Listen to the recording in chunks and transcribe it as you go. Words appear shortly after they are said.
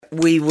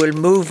we will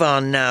move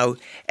on now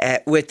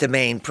with the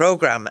main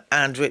programme,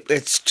 and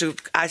it's to,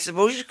 I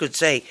suppose you could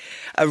say,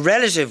 a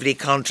relatively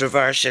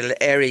controversial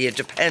area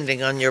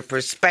depending on your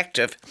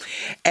perspective.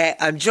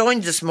 I'm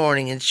joined this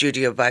morning in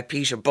studio by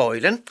Peter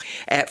Boylan,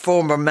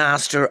 former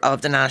Master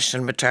of the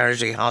National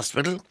Maternity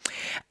Hospital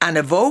and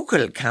a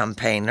vocal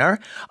campaigner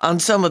on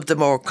some of the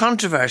more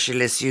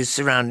controversial issues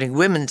surrounding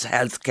women's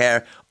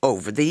healthcare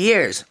over the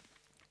years.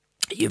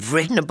 You've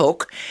written a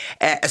book,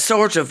 a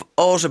sort of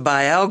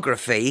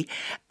autobiography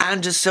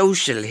and a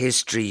social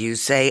history, you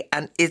say,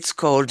 and it's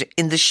called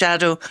In the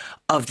Shadow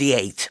of the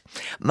Eighth,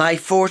 My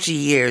 40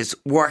 Years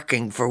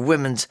Working for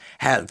Women's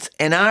Health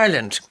in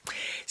Ireland.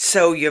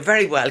 So you're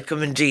very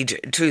welcome indeed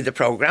to the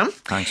programme.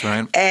 Thanks,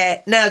 Ryan.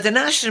 Now, the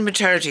National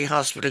Maternity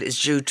Hospital is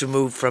due to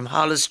move from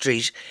Holles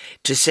Street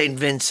to St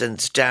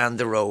Vincent's down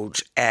the road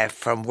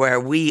from where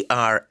we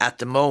are at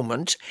the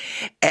moment.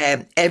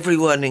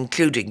 Everyone,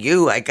 including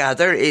you, I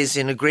gather, is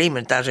in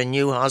agreement that a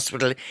new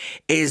hospital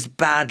is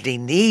badly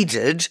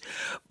needed.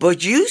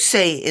 But you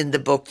say in the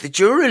book that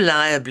you're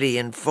reliably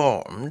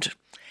informed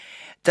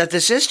that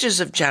the Sisters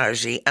of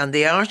Charity and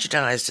the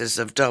Archdiocese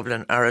of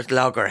Dublin are at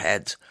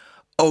loggerheads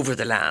over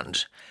the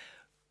land.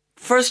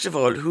 First of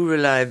all, who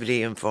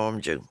reliably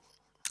informed you?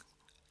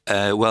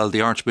 Well,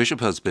 the Archbishop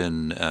has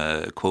been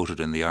quoted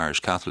in the Irish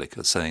Catholic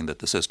as saying that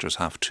the sisters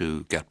have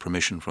to get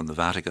permission from the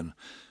Vatican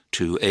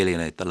to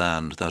alienate the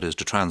land, that is,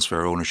 to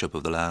transfer ownership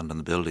of the land and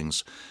the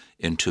buildings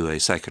into a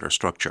secular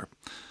structure.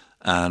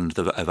 And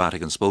a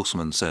Vatican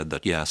spokesman said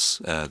that, yes,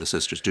 the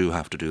sisters do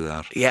have to do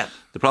that. Yeah.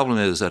 The problem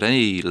is that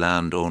any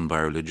land owned by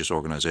a religious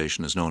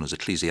organisation is known as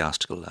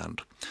ecclesiastical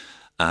land,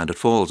 and it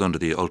falls under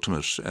the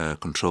ultimate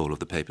control of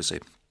the papacy.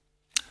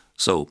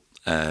 So,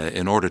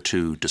 in order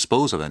to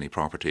dispose of any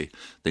property,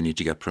 they need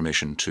to get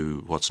permission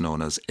to what's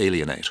known as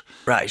alienate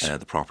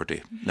the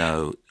property.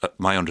 Now,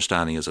 my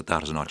understanding is that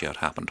that has not yet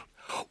happened.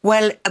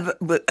 Well,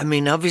 I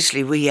mean,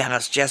 obviously we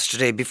asked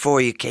yesterday before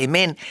you came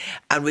in,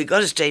 and we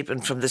got a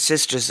statement from the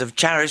Sisters of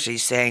Charity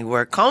saying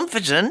we're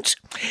confident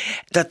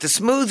that the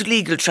smooth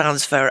legal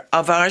transfer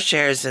of our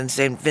shares in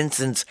St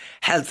Vincent's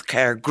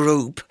Healthcare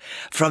Group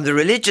from the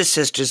Religious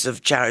Sisters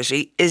of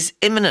Charity is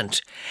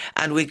imminent,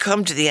 and we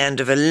come to the end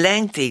of a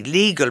lengthy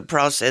legal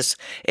process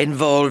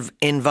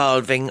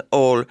involving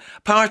all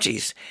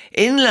parties.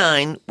 In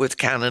line with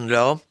canon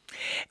law,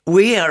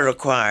 we are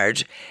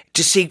required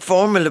to seek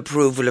formal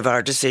approval of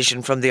our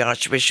decision from the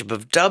Archbishop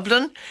of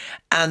Dublin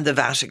and the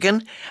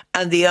Vatican,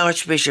 and the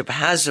Archbishop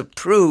has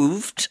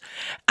approved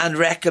and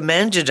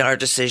recommended our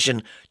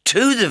decision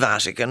to the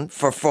Vatican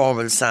for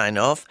formal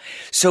sign-off,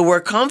 so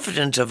we're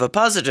confident of a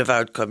positive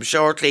outcome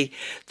shortly.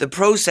 The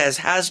process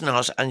has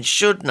not and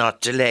should not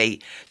delay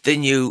the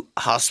new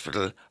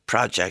hospital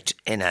project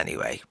in any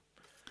way.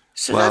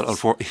 So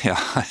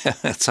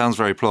it sounds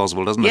very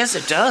plausible, doesn't it? Yes,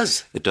 it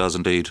does. It does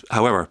indeed.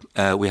 However,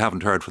 we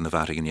haven't heard from the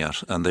Vatican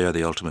yet, and they are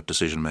the ultimate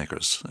decision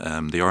makers.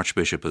 The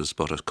Archbishop is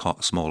but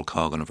a small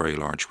cog on a very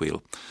large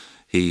wheel.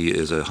 He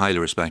is a highly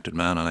respected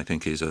man, and I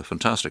think he's a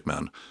fantastic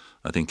man.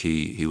 I think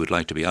he would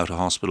like to be out of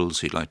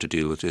hospitals. He'd like to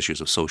deal with issues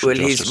of social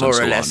justice and so on. Well, he's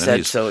more or less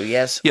said so,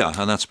 yes. Yeah,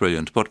 and that's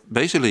brilliant. But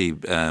basically,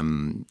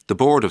 the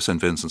board of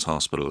St Vincent's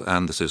Hospital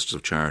and the Sisters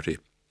of Charity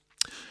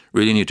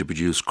really need to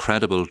produce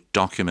credible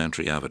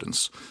documentary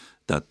evidence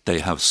that they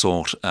have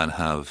sought and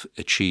have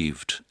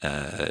achieved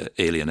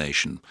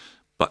alienation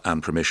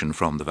and permission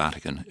from the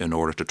Vatican in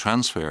order to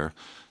transfer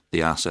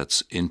the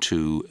assets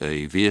into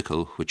a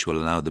vehicle which will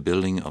allow the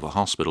building of a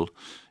hospital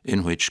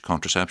in which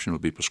contraception will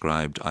be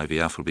prescribed,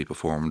 IVF will be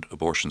performed,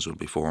 abortions will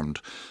be performed.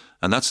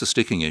 And that's the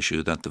sticking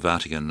issue that the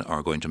Vatican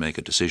are going to make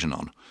a decision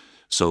on.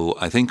 So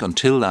I think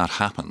until that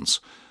happens,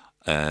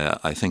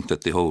 I think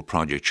that the whole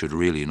project should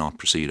really not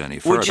proceed any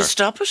further. Would you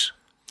stop it?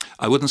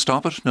 I wouldn't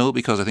stop it, no,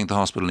 because I think the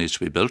hospital needs to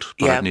be built,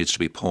 but it needs to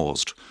be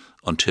paused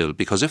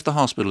because if the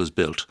hospital is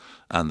built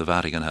and the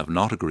Vatican have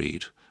not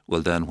agreed,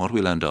 well then what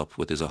we'll end up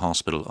with is a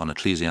hospital on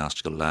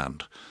ecclesiastical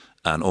land,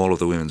 and all of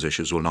the women's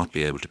issues will not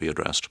be able to be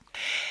addressed.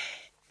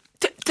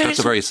 That's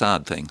a very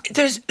sad thing.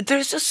 There's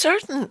a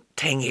certain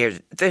thing here.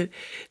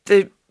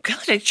 The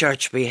Catholic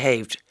Church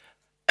behaved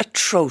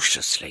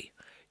atrociously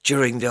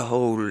during the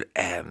whole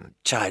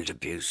child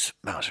abuse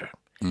matter.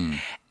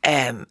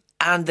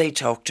 And they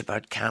talked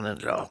about canon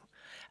law.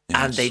 Yes.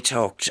 And they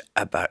talked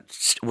about,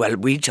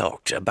 we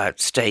talked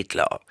about state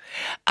law.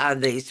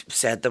 And they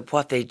said that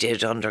what they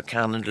did under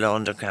canon law.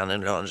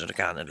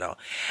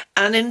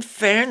 And in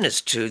fairness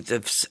to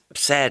the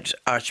said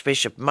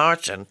Archbishop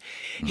Martin,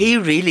 he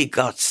really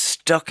got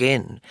stuck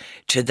in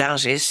to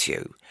that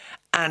issue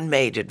and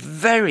made it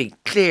very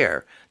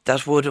clear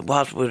that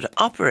what would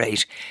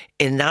operate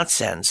in that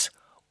sense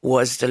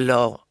was the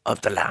law of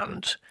the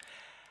land.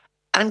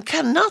 And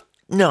cannot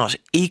not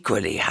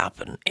equally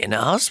happen in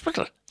a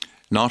hospital.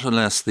 Not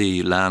unless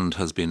the land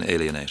has been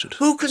alienated.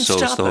 Who can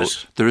stop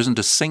it? There isn't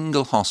a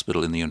single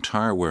hospital in the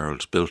entire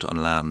world built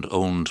on land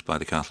owned by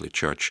the Catholic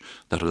Church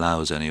that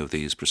allows any of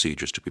these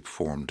procedures to be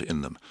performed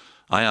in them.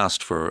 I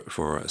asked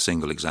for a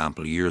single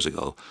example years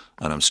ago,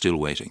 and I'm still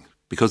waiting,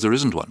 because there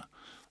isn't one.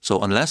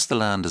 So unless the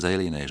land is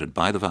alienated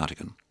by the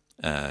Vatican,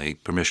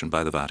 permission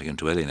by the Vatican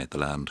to alienate the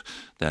land,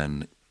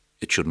 then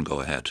it shouldn't go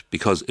ahead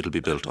because it'll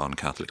be built on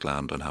Catholic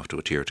land and have to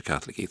adhere to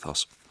Catholic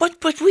ethos.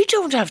 But we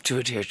don't have to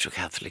adhere to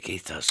Catholic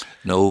ethos.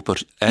 No,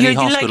 but any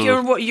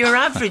hospital... Like your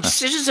average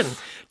citizen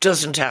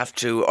doesn't have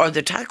to, or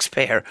the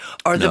taxpayer,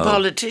 or the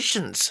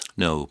politicians.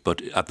 No,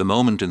 but at the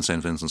moment in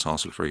St Vincent's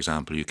Hospital, for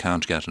example, you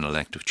can't get an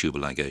elective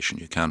tubal ligation.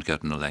 You can't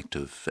get an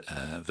elective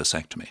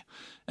vasectomy.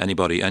 Any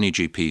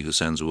GP who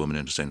sends a woman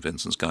into St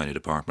Vincent's Gynae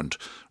department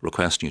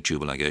requesting a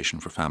tubal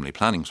ligation for family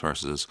planning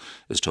purposes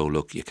is told,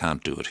 look, you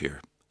can't do it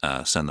here.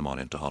 Send them on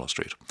into Hollow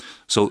Street.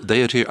 So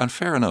they adhere, and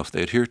fair enough,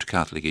 they adhere to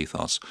Catholic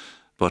ethos,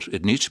 but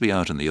it needs to be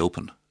out in the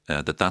open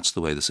that's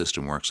the way the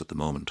system works at the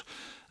moment.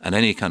 And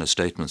any kind of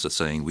statements that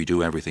saying we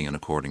do everything in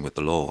according with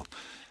the law,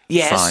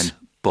 fine,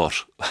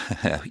 but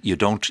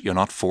you're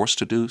not forced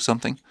to do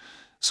something.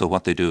 So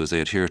what they do is they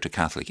adhere to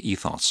Catholic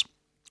ethos,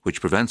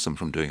 which prevents them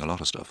from doing a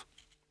lot of stuff.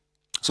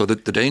 So the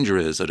danger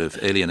is that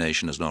if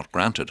alienation is not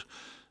granted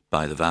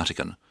by the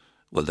Vatican,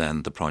 well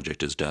then the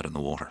project is dead in the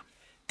water.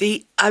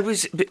 I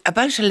was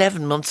about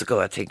 11 months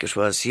ago, I think it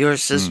was, your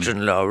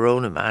sister-in-law,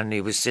 Rona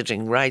Mahoney, was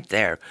sitting right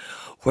there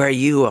where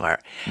you are.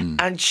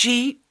 And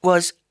she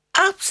was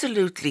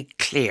absolutely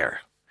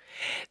clear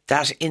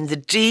that in the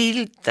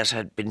deal that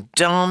had been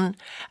done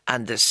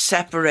and the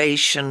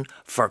separation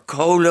for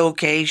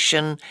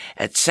co-location,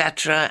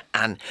 etc.,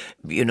 and,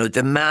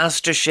 the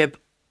mastership,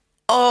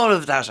 all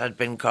of that had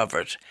been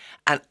covered.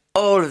 And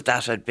all of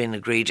that had been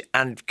agreed,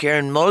 and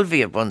Kieran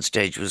Mulvey at one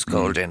stage was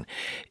called in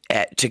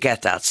to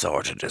get that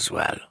sorted as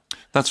well.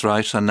 That's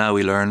right, and now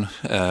we learn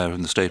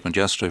in the statement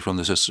yesterday from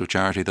the Sisters of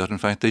Charity that in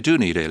fact they do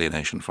need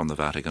alienation from the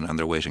Vatican and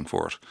they're waiting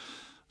for it.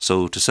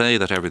 So to say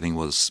that everything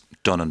was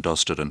done and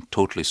dusted and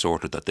totally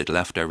sorted, that they'd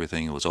left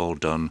everything, it was all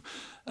done,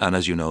 and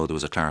as you know there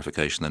was a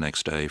clarification the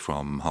next day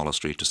from Hollow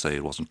Street to say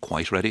it wasn't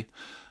quite ready,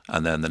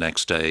 and then the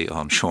next day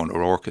on Sean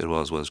O'Rourke it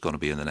was going to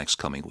be in the next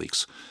coming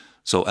weeks.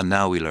 So, and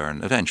now we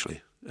learn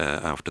eventually,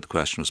 after the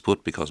question was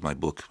put, because my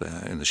book,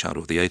 In the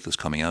Shadow of the Eighth, is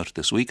coming out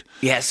this week,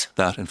 yes,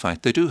 that in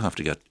fact they do have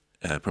to get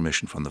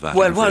permission from the Vatican.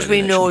 Well, what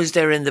we know is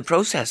they're in the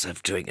process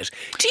of doing it.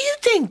 Do you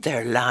think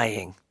they're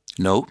lying?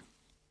 Nope,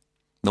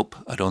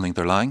 I don't think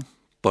they're lying,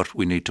 but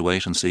we need to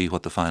wait and see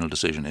what the final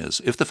decision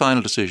is. If the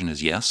final decision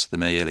is yes, they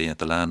may alienate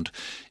the land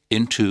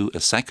into a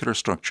secular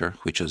structure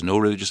which has no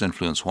religious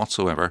influence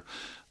whatsoever,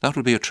 that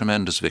would be a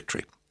tremendous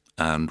victory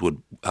and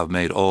would have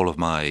made all of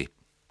my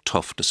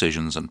tough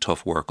decisions and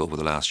tough work over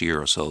the last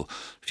year or so,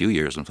 a few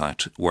years in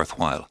fact,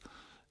 worthwhile.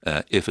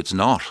 If it's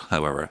not,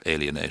 however,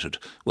 alienated,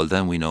 well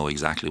then we know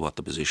exactly what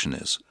the position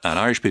is. And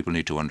Irish people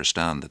need to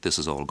understand that this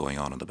is all going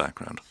on in the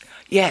background.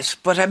 Yes,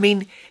 but I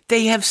mean,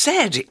 they have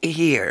said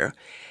here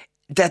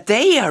that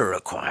they are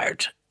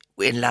required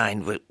in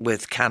line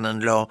with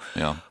canon law.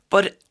 Yeah.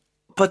 But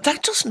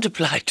that doesn't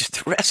apply to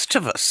the rest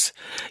of us.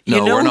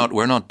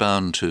 We're not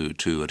bound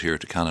to adhere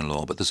to canon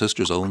law, but the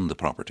sisters own the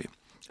property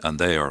and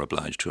they are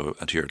obliged to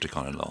adhere to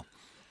canon law.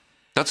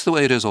 That's the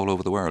way it is all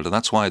over the world, and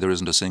that's why there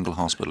isn't a single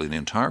hospital in the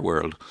entire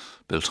world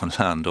built on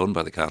land owned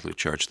by the Catholic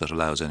Church that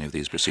allows any of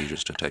these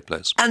procedures to take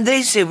place. And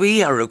they say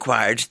we are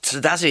required, so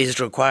that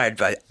is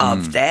required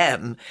of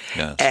them,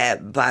 yes.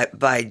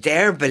 by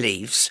their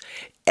beliefs,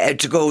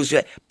 to go.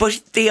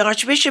 But the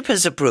Archbishop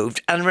has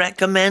approved and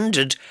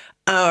recommended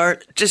our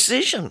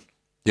decision.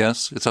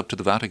 Yes, it's up to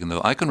the Vatican,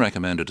 though. I can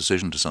recommend a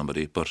decision to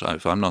somebody, but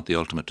if I'm not the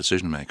ultimate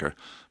decision maker,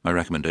 my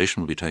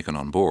recommendation will be taken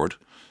on board.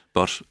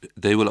 But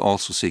they will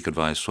also seek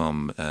advice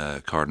from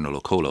Cardinal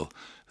Okolo,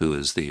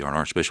 or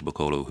Archbishop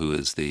Okolo, who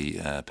is the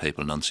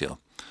papal nuncio.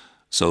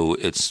 So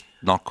it's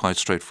not quite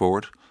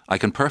straightforward. I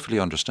can perfectly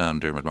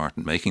understand Dermot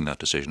Martin making that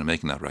decision and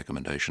making that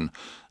recommendation,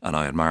 and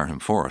I admire him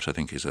for it. I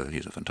think he's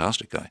a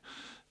fantastic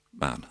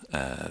man.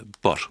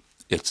 But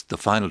the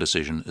final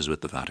decision is with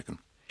the Vatican.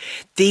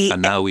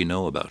 And now we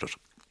know about it.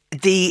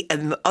 The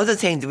other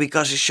thing that we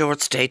got a short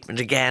statement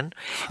again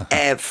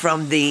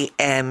from the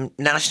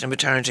National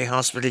Maternity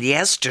Hospital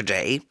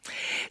yesterday,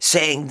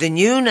 saying the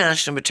new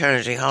National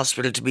Maternity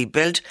Hospital to be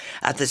built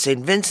at the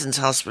St Vincent's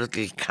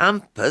Hospital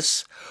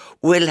campus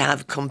will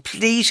have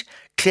complete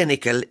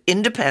clinical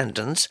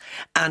independence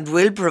and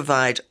will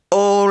provide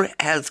all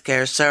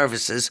healthcare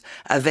services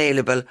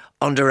available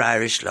under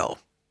Irish law.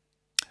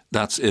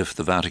 That's if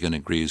the Vatican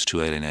agrees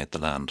to alienate the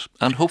land,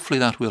 and hopefully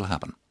that will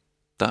happen.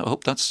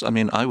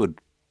 I would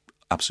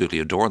absolutely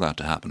adore that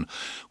to happen.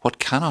 What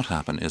cannot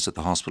happen is that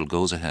the hospital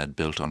goes ahead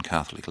built on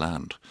Catholic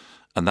land.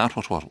 And that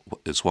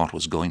is what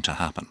was going to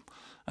happen.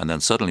 And then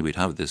suddenly we'd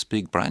have this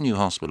big brand new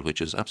hospital,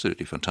 which is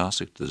absolutely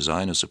fantastic. The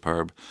design is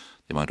superb.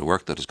 The amount of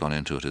work that has gone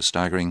into it is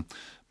staggering.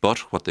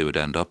 But what they would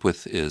end up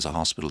with is a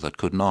hospital that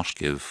could not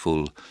give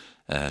full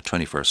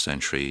 21st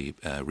century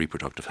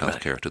reproductive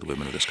health care to the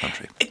women of this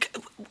country.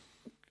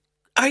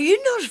 Are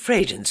you not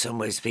afraid in some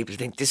ways people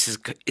think this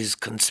is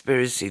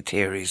conspiracy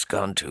theories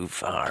gone too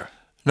far?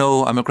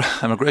 No, I'm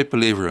a great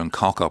believer in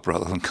cock-up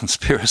rather than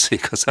conspiracy,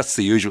 because that's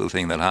the usual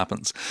thing that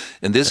happens.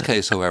 In this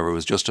case, however, it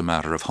was just a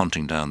matter of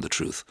hunting down the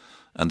truth.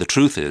 And the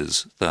truth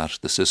is that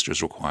the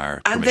sisters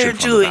require permission from the Vatican. And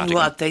they're doing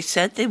what they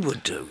said they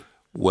would do.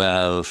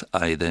 Well,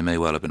 they may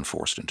well have been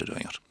forced into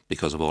doing it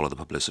because of all of the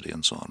publicity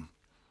and so on.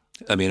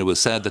 I mean, it was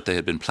said that they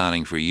had been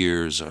planning for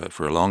years,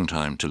 for a long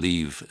time, to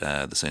leave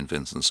the St.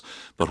 Vincent's.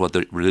 But what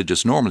the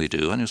religious normally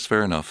do, and it's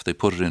fair enough, they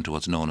put it into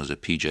what's known as a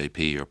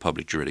PJP, or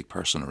public juridic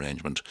person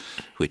arrangement,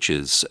 which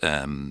is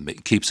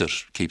keeps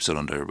it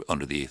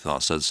under the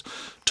ethos. As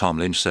Tom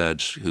Lynch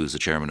said, who's the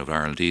chairman of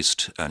Ireland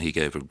East, and he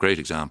gave a great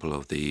example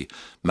of the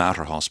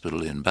Mater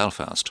Hospital in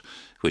Belfast,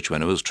 which,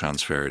 when it was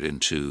transferred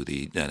into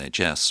the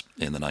NHS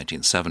in the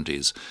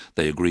 1970s,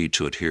 they agreed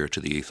to adhere to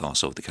the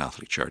ethos of the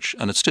Catholic Church,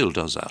 and it still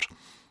does that.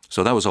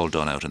 So that was all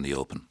done out in the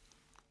open.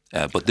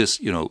 But this,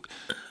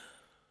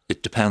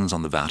 it depends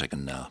on the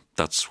Vatican now.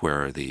 That's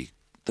where the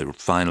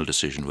final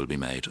decision will be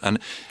made. And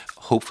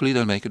hopefully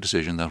they'll make a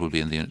decision that will be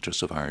in the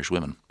interest of Irish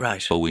women.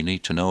 Right. But we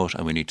need to know it,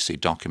 and we need to see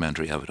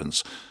documentary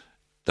evidence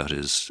that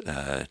is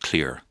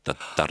clear that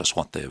that is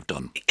what they have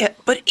done.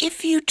 But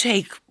if you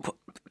take,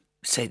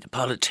 say, the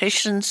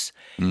politicians,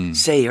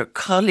 say your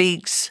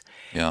colleagues,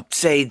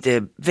 say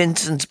the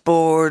Vincent's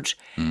board,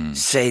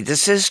 say the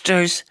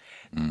sisters,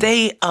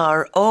 they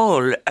are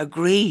all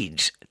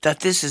agreed that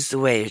this is the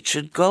way it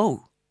should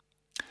go.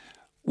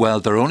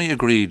 Well, they're only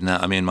agreed now.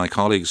 I mean, my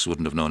colleagues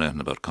wouldn't have known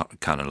anything about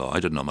canon law. I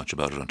didn't know much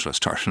about it until I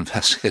started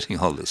investigating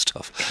all this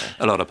stuff.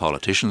 A lot of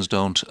politicians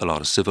don't. A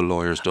lot of civil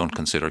lawyers don't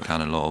consider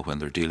canon law when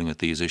they're dealing with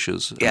these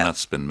issues. And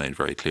that's been made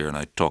very clear, and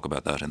I talk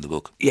about that in the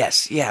book.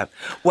 Yes, yeah.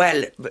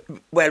 Well,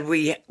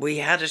 we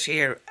had it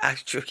here,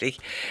 actually,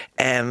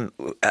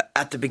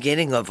 at the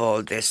beginning of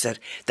all this,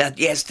 that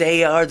yes,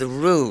 they are the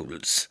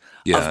rules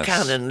of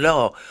canon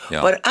law.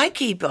 Yeah. But I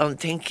keep on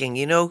thinking,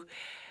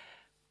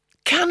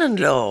 canon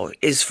law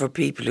is for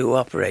people who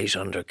operate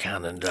under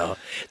canon law.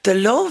 The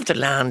law of the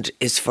land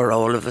is for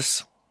all of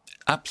us.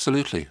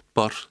 Absolutely.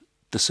 But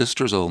the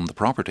sisters own the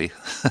property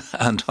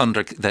and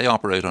they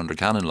operate under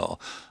canon law.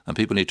 And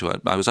people need to...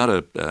 I was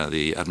at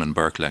the Edmund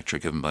Burke lecture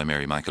given by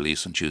Mary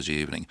McAleese on Tuesday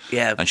evening.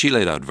 Yeah. And she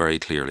laid out very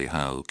clearly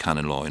how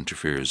canon law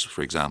interferes,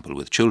 for example,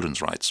 with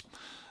children's rights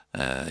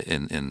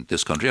in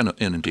this country and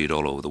indeed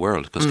all over the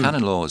world. Because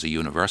canon law is a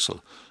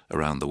universal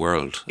around the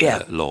world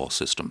law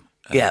system.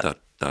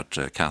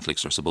 That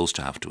Catholics are supposed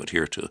to have to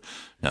adhere to.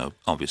 Now,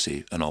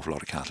 obviously, an awful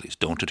lot of Catholics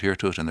don't adhere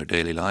to it in their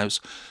daily lives.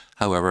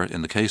 However,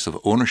 in the case of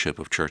ownership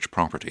of church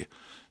property,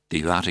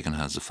 the Vatican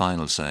has the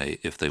final say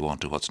if they want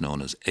to what's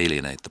known as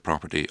alienate the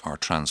property or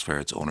transfer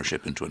its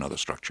ownership into another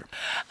structure.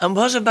 And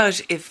what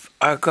about if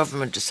our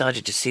government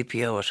decided to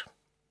CPO it?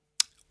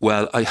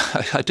 Well,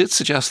 I did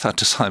suggest that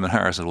to Simon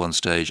Harris at one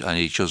stage, and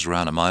he just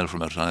ran a mile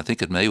from it. And I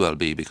think it may well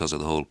be because of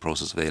the whole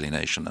process of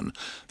alienation and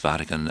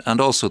Vatican, and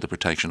also the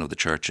protection of the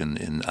church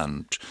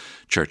and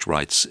church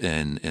rights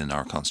in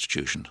our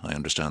constitution. I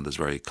understand there's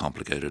very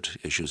complicated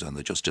issues, and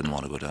they just didn't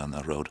want to go down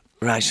that road.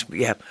 Right,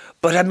 yeah.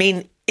 But I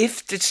mean,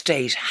 if the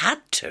state had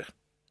to,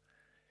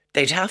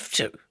 they'd have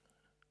to.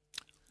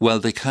 Well,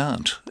 they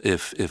can't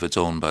if it's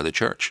owned by the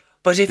church.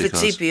 But if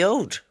it's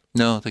CPO'd?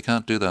 No, they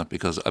can't do that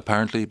because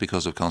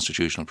of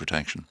constitutional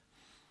protection.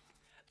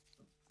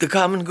 The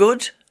common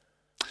good?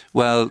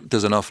 Well,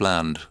 there's enough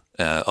land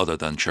other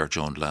than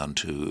church-owned land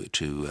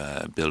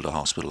to build a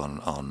hospital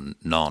on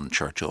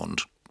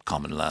non-church-owned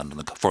common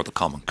land for the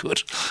common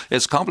good.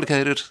 It's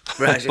complicated,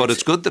 right, but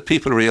it's good that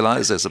people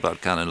realise this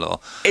about canon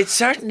law. It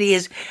certainly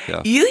is.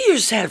 Yeah. You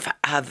yourself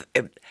have...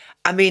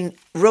 I mean,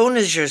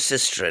 Rona's your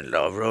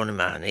sister-in-law, Rona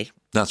Mahoney.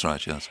 That's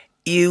right, yes.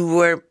 You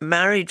were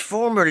married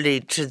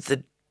formerly to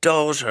the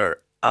daughter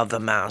of a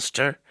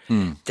master,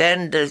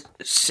 then the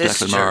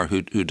sister... Declan Maher,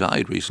 who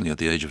died recently at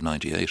the age of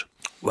 98.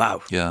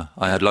 Wow. Yeah,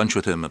 I had lunch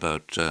with him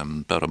about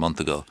a month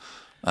ago,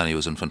 and he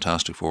was in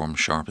fantastic form,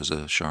 sharp as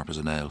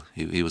a nail.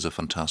 He was a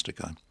fantastic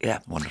guy.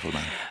 Yeah. Wonderful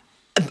man.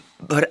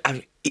 But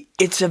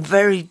it's a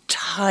very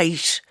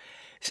tight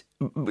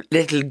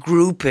little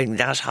grouping,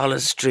 that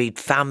Holles Street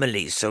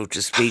family, so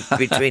to speak,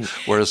 between...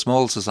 We're a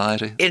small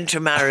society.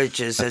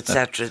 Intermarriages,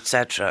 etc.,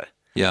 etc.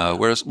 Yeah,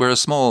 we're a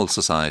small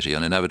society,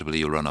 and inevitably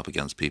you'll run up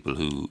against people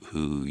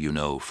who you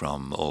know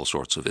from all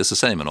sorts of... It's the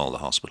same in all the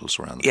hospitals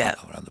around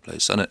the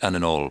place, and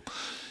in all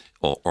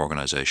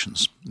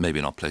organisations. Maybe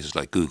not places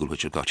like Google,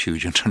 which have got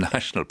huge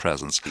international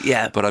presence.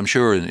 Yeah. But I'm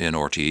sure in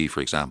RTE,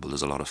 for example,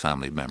 there's a lot of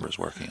family members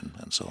working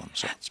and so on.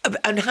 So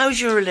and how's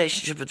your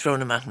relationship with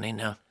Rona Mahoney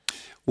now?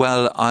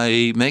 Well,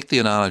 I make the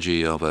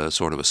analogy of a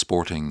sort of a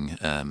sporting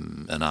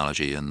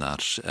analogy in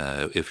that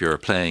if you're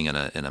playing in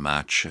a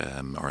match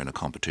or in a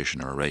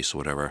competition or a race or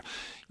whatever,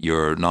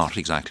 you're not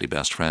exactly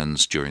best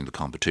friends during the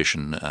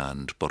competition,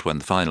 but when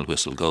the final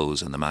whistle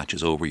goes and the match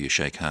is over, you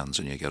shake hands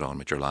and you get on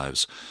with your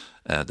lives.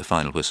 The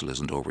final whistle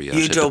isn't over yet.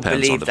 You don't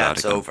believe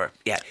that's over?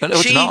 Yeah. No,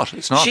 it's not.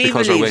 It's not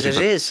because we're waiting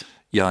for... It is.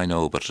 Yeah, I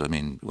know, but I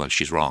mean, well,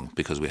 she's wrong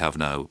because we have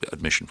now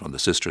admission from the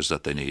sisters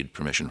that they need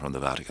permission from the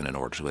Vatican in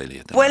order to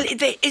alienate them. Well,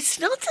 it's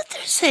not that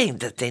they're saying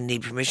that they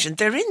need permission.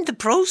 They're in the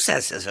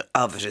process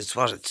of it, is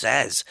what it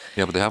says.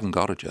 Yeah, but they haven't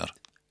got it yet.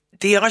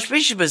 The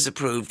Archbishop has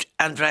approved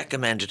and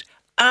recommended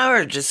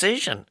our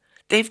decision.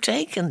 They've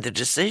taken the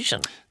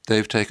decision.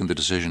 They've taken the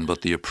decision,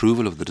 but the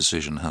approval of the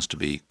decision has to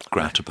be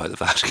granted by the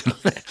Vatican.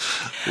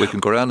 We can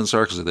go around in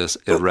circles of this.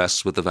 It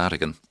rests with the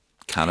Vatican.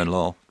 Canon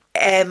law.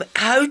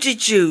 How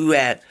did you...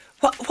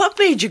 what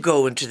made you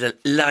go into the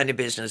line of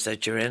business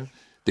that you're in?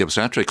 The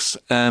obstetrics.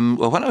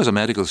 Well, when I was a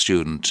medical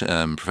student,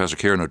 Professor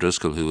Kieran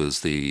O'Driscoll, who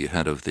was the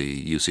head of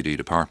the UCD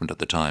department at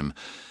the time,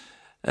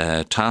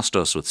 tasked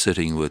us with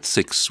sitting with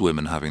 6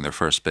 women having their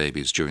first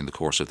babies during the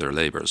course of their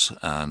labours.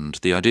 And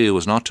the idea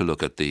was not to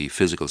look at the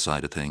physical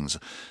side of things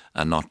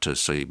and not to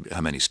see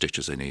how many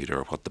stitches they need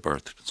or what the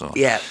birth and so on.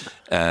 Yeah.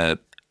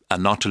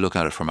 And not to look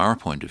at it from our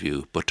point of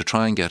view, but to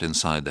try and get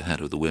inside the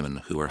head of the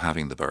women who are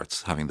having the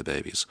births, having the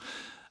babies.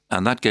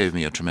 And that gave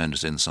me a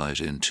tremendous insight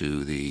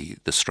into the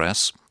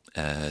stress,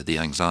 the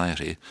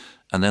anxiety,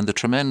 and then the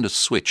tremendous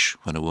switch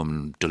when a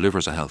woman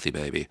delivers a healthy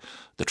baby.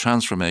 The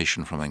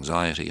transformation from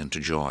anxiety into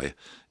joy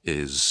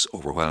is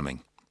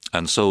overwhelming.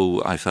 And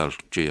so I felt,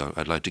 gee,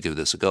 I'd like to give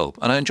this a go.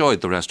 And I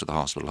enjoyed the rest of the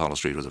hospital. Holles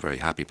Street was a very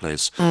happy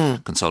place.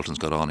 Consultants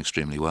got on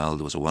extremely well.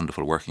 There was a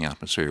wonderful working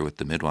atmosphere with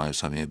the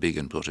midwives having a big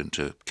input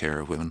into care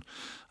of women.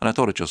 And I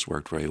thought it just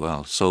worked very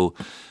well. So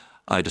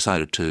I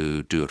decided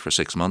to do it for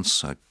 6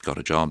 months. I got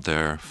a job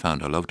there,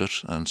 found I loved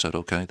it, and said,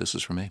 okay, this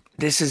is for me.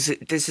 This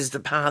is the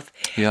path.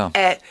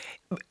 Yeah.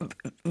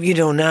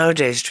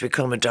 Nowadays to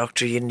become a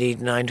doctor, you need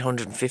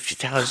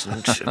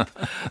 950,000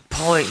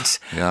 points.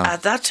 Yeah.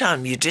 At that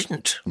time, you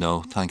didn't.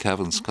 No, thank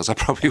heavens, because I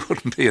probably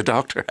wouldn't be a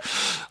doctor.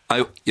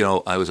 I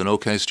was an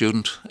okay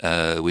student.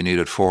 We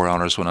needed 4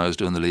 honours when I was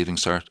doing the Leaving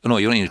Cert. No,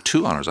 you only needed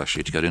 2 honours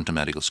actually to get into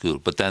medical school.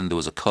 But then there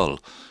was a cull,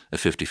 a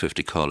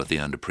 50-50 cull at the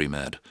end of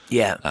pre-med.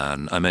 Yeah.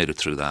 And I made it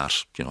through that,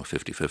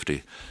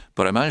 50-50.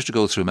 But I managed to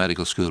go through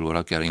medical school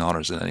without getting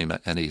honours in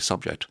any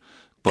subject.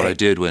 But I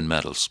did win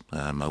medals.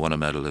 I won a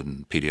medal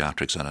in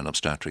paediatrics and in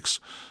obstetrics.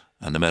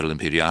 And the medal in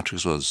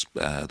paediatrics was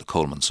the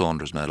Coleman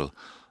Saunders medal.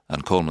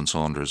 And Coleman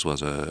Saunders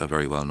was a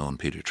very well-known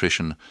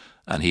paediatrician.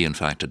 And he, in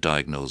fact, had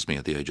diagnosed me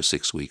at the age of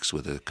 6 weeks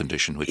with a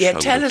condition which I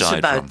would have died from. Tell us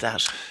about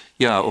that.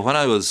 Yeah, when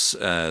I was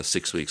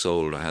 6 weeks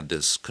old, I had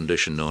this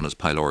condition known as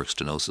pyloric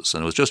stenosis.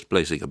 And it was just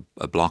basically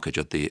a blockage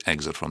at the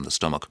exit from the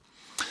stomach.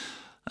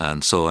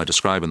 And so I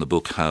describe in the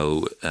book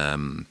how...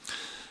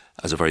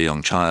 as a very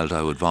young child,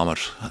 I would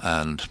vomit,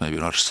 and maybe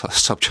not a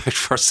subject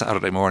for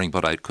Saturday morning,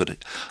 but I could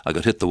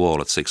hit the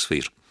wall at 6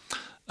 feet.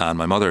 And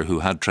my mother, who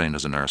had trained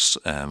as a nurse,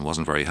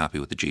 wasn't very happy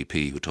with the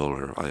GP who told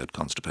her I had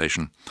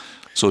constipation.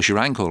 So she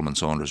rang Coleman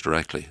Saunders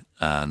directly,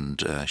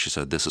 and she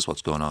said, this is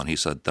what's going on. He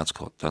said, that's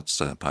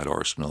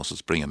pyloric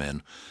stenosis, bring him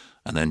in.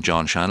 And then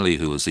John Shanley,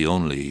 who was the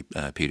only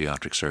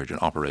paediatric surgeon,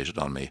 operated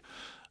on me.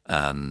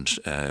 And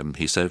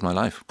he saved my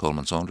life.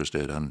 Coleman Saunders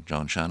did, and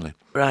John Shanley.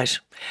 Right.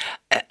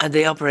 And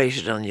they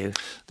operated on you?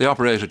 They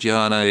operated,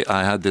 yeah, and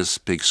I had this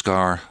big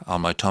scar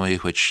on my tummy,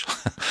 which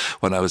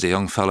when I was a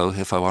young fellow,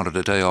 if I wanted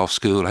a day off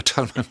school, I'd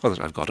tell my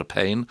mother I've got a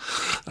pain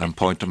and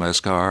point to my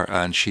scar.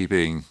 And she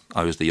being,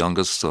 I was the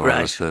youngest, so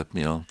I was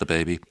the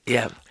baby.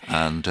 Yeah.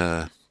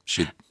 And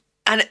she...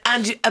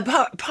 And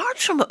apart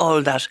from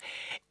all that,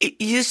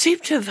 you seem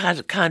to have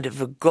had kind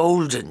of a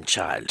golden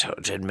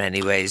childhood in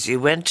many ways. You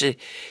went to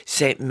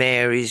St.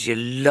 Mary's, you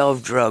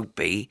loved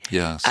rugby.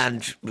 Yes.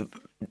 And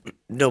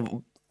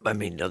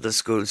other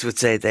schools would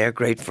say they're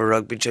great for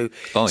rugby too.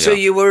 Oh, yeah. So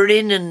you were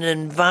in an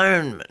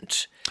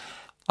environment.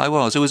 I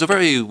was. It was a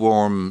very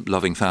warm,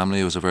 loving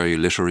family. It was a very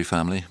literary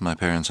family. My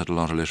parents had a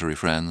lot of literary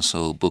friends,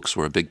 so books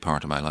were a big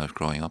part of my life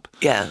growing up.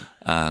 Yeah.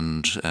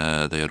 And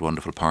they had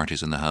wonderful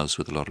parties in the house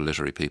with a lot of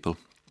literary people.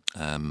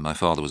 My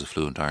father was a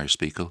fluent Irish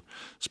speaker.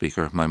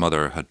 My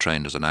mother had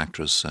trained as an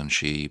actress, and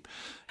she,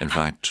 in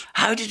fact...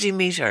 How did you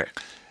meet her?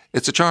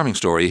 It's a charming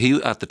story. He,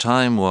 at the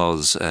time,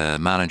 was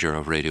manager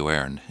of Radio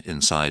Éireann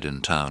inside in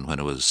town when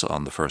it was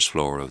on the first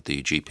floor of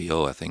the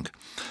GPO, I think.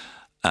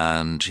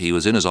 And he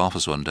was in his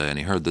office one day and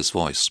he heard this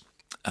voice.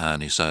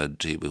 And he said,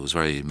 it was a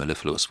very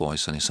mellifluous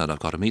voice, and he said, I've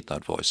got to meet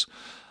that voice.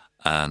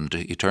 And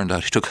it turned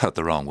out he took out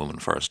the wrong woman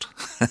first,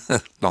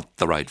 not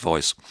the right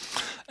voice.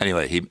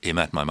 Anyway, he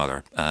met my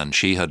mother, and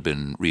she had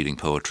been reading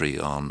poetry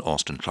on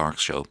Austin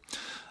Clarke's show,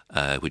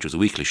 which was a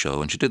weekly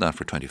show, and she did that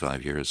for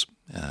 25 years.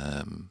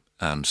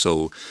 And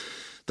so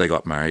they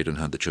got married and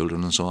had the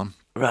children and so on.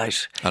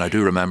 Right. And I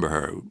do remember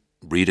her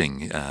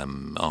reading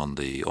on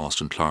the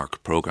Austin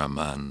Clarke programme,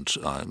 and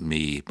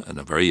me at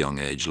a very young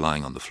age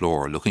lying on the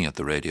floor looking at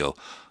the radio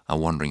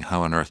and wondering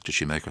how on earth did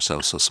she make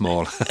herself so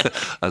small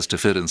as to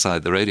fit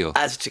inside the radio.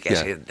 As to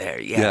get in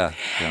there, yeah.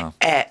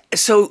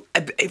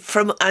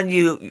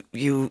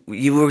 You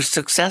were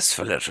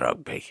successful at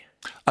rugby.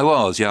 I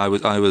was. We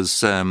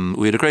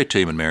had a great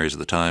team in Mary's at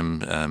the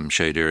time.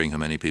 Shay Deering, who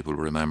many people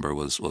remember,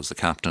 was the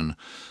captain.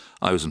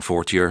 I was in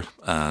fourth year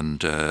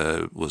and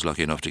was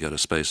lucky enough to get a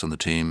space on the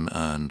team,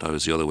 and I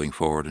was the other wing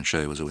forward and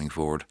Shay was a wing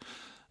forward.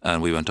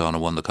 And we went on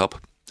and won the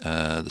cup,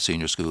 the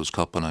Senior Schools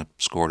Cup, and I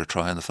scored a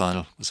try in the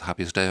final. It was the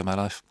happiest day of my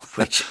life,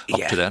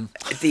 to then.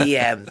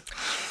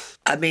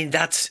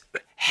 That's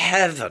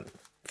heaven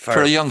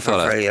For a young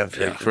fella. For a young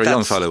fella. For a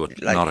young fella with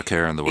not a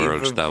care in the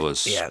world, that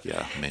was, I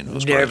mean, it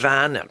was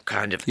Nirvana, great.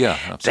 kind of. Yeah,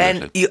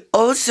 absolutely.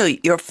 Then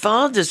your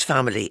father's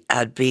family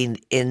had been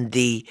in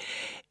the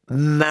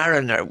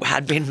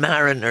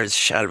mariners,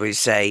 shall we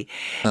say.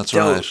 That's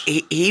right.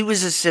 He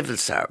was a civil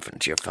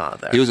servant, your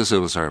father. He was a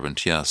civil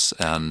servant, yes.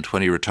 And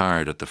when he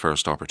retired at the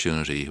first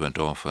opportunity, he went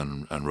off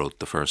and wrote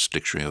the first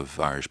dictionary of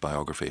Irish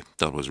biography.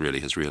 That was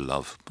really his real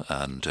love.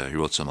 And he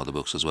wrote some other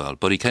books as well.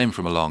 But he came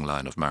from a long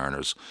line of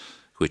mariners,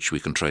 which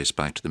we can trace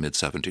back to the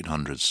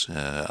mid-1700s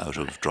out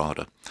of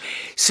Drogheda.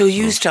 So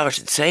you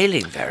started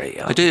sailing very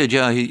young? I did,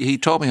 yeah. He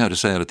taught me how to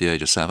sail at the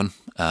age of 7,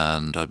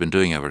 and I've been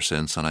doing it ever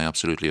since, and I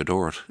absolutely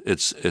adore it.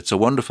 It's a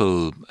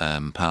wonderful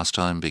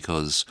pastime,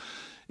 because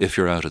if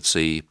you're out at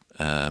sea,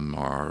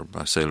 or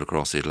I sailed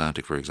across the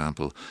Atlantic, for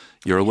example,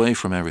 you're away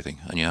from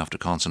everything, and you have to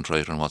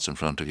concentrate on what's in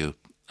front of you,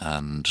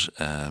 and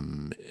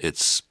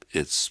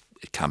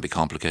it can be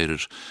complicated.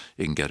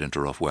 You can get into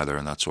rough weather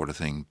and that sort of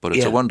thing. But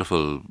it's a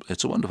wonderful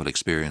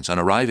experience. And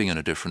arriving in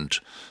a different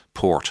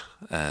port,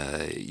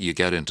 you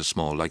get into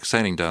small, like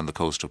sailing down the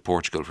coast of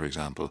Portugal, for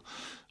example.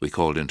 We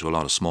called into a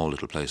lot of small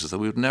little places that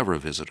we would never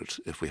have visited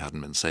if we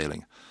hadn't been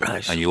sailing.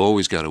 Right. And you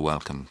always get a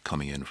welcome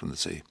coming in from the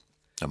sea,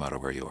 no matter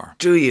where you are.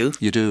 Do you?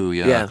 You do,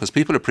 yeah. Because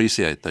people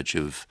appreciate that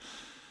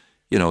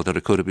that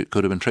it could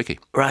have been tricky.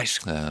 Right.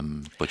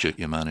 But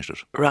you managed it.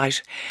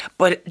 Right.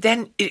 But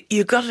then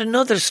you got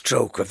another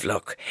stroke of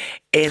luck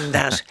in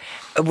that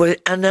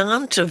an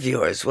aunt of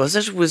yours,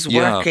 was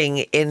working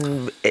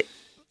in...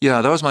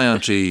 Yeah, that was my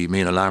auntie,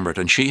 Mina Lambert,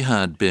 and she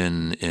had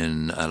been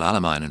in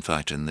Alamein, in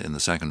fact, in the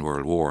Second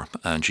World War.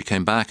 And she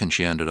came back and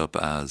she ended up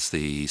as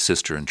the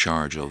sister in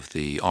charge of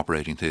the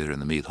operating theatre in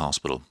the Meath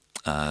Hospital.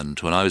 And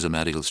when I was a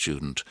medical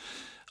student,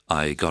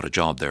 I got a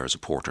job there as a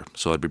porter.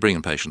 So I'd be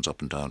bringing patients up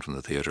and down from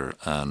the theatre.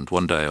 And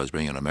one day I was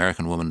bringing an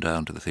American woman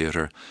down to the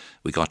theatre.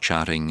 We got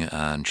chatting,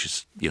 and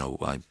she's,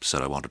 I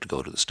said I wanted to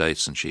go to the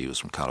States, and she was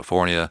from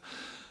California.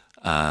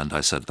 And I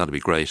said, that'd be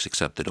great,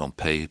 except they don't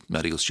pay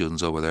medical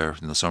students over there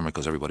in the summer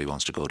because everybody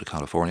wants to go to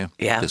California.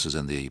 Yeah. This was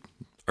in the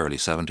early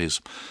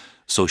 70s.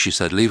 So she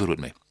said, leave it with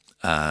me.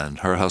 And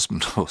her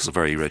husband was a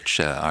very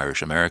rich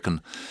Irish American.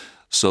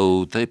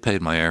 So they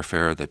paid my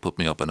airfare. They put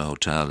me up in a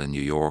hotel in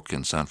New York,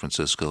 in San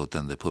Francisco.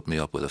 Then they put me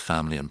up with a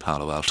family in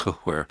Palo Alto,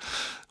 where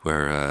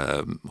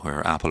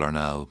Apple are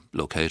now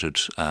located.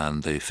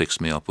 And they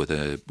fixed me up with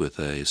a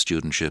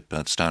studentship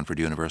at Stanford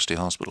University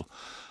Hospital.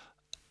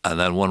 And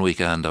then one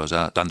weekend I was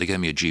out, and they gave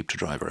me a Jeep to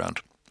drive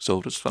around. So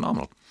it was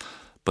phenomenal.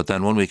 But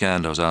then one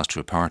weekend I was asked to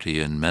a party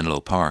in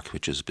Menlo Park,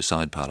 which is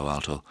beside Palo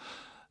Alto,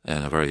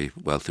 in a very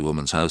wealthy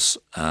woman's house.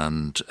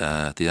 And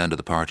at the end of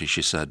the party,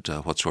 she said,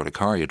 what sort of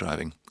car are you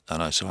driving?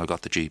 And I said, I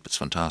got the Jeep. It's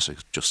fantastic.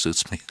 It just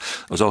suits me.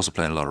 I was also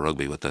playing a lot of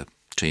rugby with the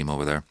team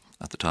over there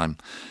at the time.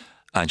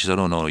 And she said,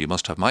 oh, no, you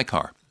must have my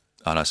car.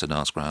 And I said, no,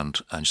 it's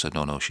grand. And she said,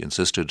 no, she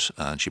insisted.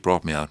 And she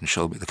brought me out and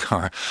showed me the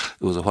car.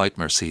 It was a white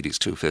Mercedes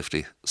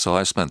 250. So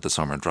I spent the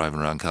summer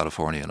driving around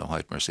California in a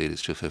white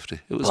Mercedes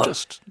 250. It was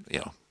just,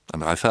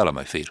 I fell on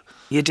my feet.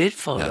 You did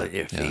fall on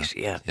your feet,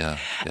 yeah.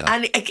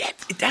 And again,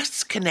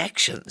 that's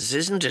connections,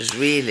 isn't it,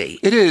 really?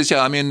 It is,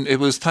 yeah. I mean, it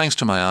was thanks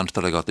to my aunt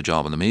that I got the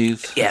job in the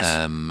Meath. Yes.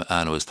 And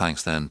it was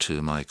thanks then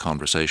to my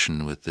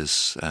conversation with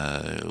this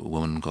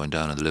woman going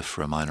down in the lift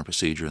for a minor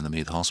procedure in the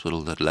Meath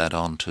Hospital that led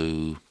on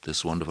to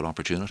this wonderful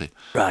opportunity.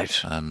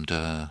 Right. And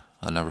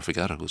I'll never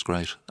forget it. It was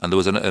great. And there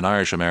was an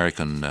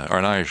Irish-American, or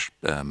an Irish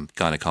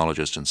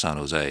gynecologist in San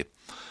Jose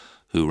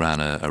who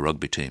ran a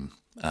rugby team,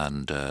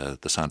 and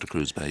the Santa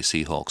Cruz Bay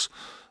Seahawks.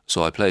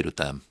 So I played with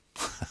them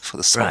for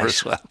the summer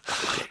as well.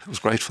 It was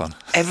great fun.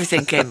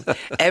 Everything came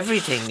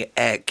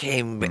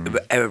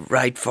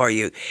right for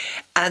you.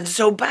 And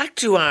so back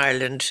to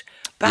Ireland,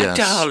 back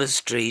to Holles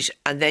Street,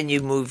 and then you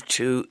moved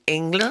to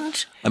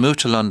England? I moved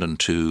to London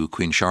to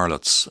Queen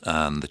Charlotte's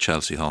and the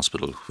Chelsea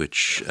Hospital,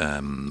 which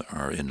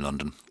are in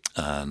London.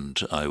 And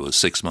I was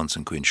 6 months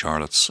in Queen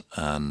Charlotte's,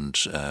 and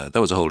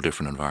that was a whole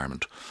different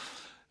environment.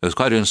 It was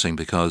quite interesting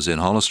because in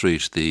Holles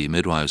Street, the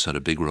midwives had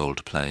a big role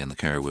to play in the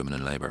care of women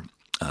in labour.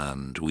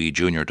 And we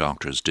junior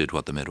doctors did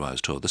what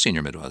the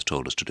senior midwives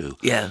told us to do.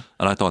 Yeah.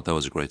 And I thought that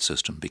was a great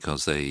system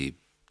because they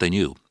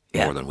knew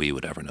more than we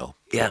would ever know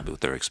with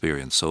their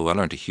experience. So I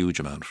learned a huge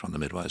amount from the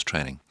midwives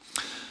training.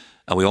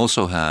 And we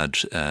also had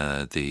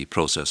the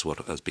process, what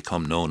has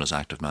become known as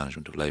active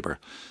management of labour,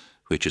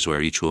 which is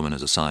where each woman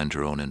is assigned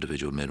her own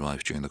individual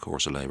midwife during the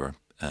course of labour.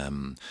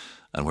 And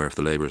where if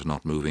the labour is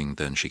not moving,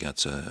 then she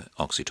gets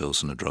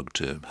oxytocin, a drug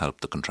to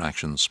help the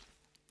contractions.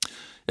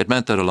 It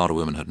meant that a lot of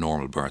women had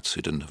normal births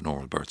who didn't have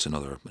normal births in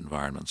other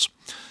environments.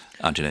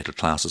 Antenatal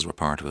classes were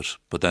part of it.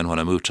 But then when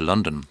I moved to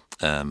London,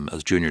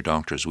 as junior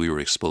doctors, we were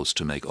exposed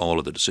to make all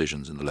of the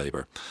decisions in the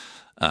labour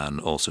and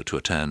also to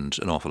attend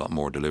an awful lot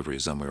more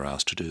deliveries than we were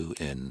asked to do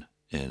in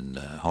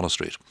Holles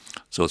Street.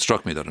 So it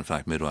struck me that, in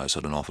fact, midwives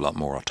had an awful lot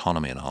more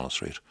autonomy in Holles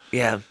Street.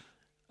 Yeah.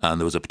 And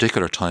there was a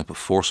particular type of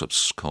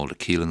forceps called a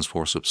Keelan's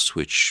forceps,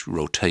 which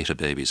rotate a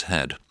baby's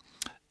head,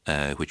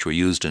 which were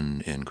used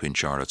in Queen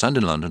Charlotte's and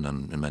in London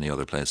and in many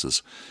other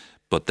places,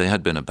 but they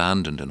had been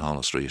abandoned in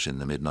Holles Street in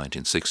the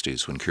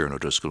mid-1960s when Kieran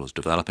O'Driscoll was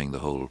developing the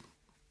whole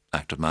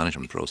active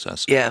management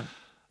process. Yeah.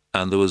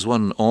 And there was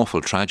one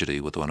awful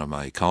tragedy with one of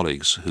my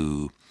colleagues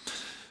who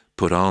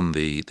put on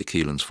the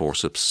Keelan's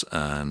forceps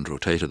and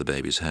rotated the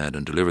baby's head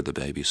and delivered the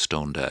baby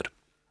stone dead.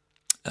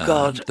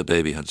 God. The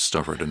baby had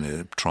suffered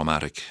a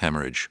traumatic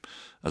hemorrhage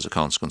as a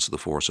consequence of the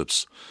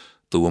forceps.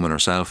 The woman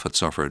herself had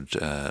suffered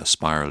a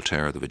spiral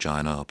tear of the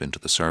vagina up into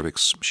the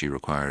cervix. She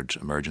required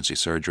emergency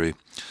surgery,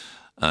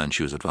 and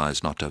she was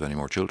advised not to have any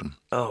more children.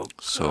 Oh, God.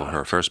 So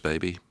her first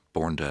baby,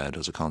 born dead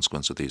as a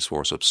consequence of these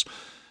forceps.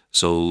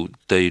 So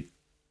they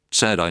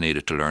said I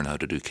needed to learn how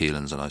to do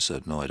Keelans, and I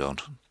said, no, I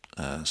don't.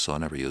 So I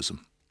never use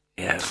them.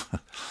 Yeah.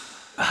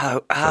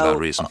 How that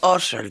reason.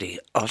 utterly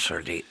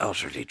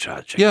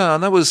tragic. Yeah,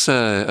 and that was,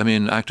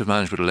 Active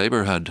Management of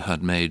Labour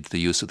had made the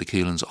use of the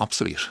Keelans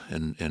obsolete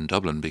in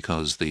Dublin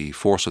because the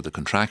force of the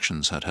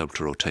contractions had helped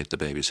to rotate the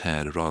baby's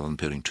head rather than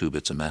putting two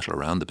bits of metal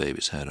around the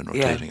baby's head and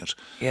rotating it.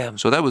 Yeah.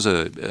 So that was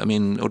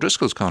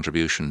O'Driscoll's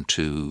contribution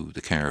to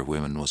the care of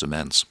women was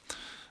immense.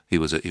 He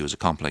was a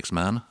complex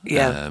man,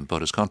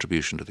 but his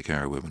contribution to the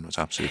care of women was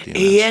absolutely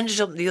immense. He ended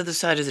up on the other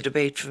side of the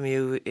debate from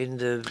you in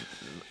the...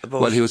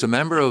 Well, he was a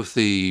member of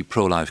the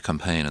pro-life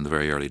campaign in the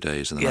very early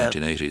days in the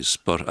 1980s,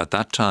 but at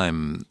that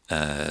time,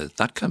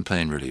 that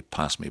campaign really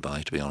passed me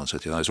by, to be honest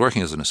with you. I was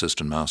working as an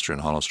assistant master in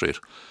Holles Street,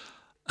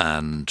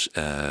 and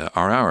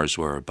our hours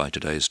were, by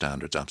today's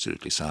standards,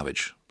 absolutely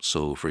savage.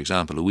 So, for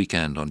example, a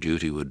weekend on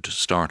duty would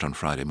start on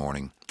Friday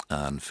morning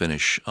and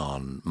finish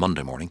on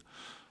Monday morning,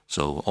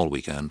 so all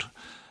weekend.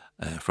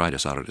 Friday,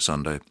 Saturday,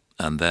 Sunday,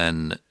 and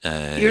then...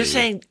 You're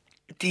saying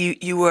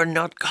you were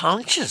not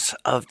conscious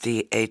of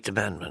the Eighth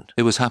Amendment?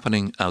 It was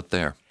happening out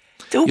there.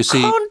 The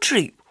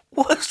country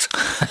was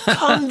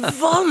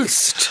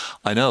convulsed.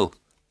 I know,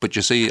 but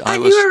you see, you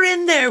were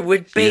in there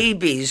with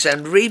babies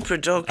and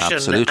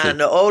reproduction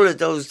and all of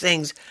those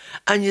things,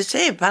 and you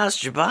say it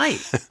passed you by.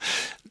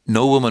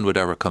 No woman would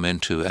ever come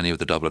into any of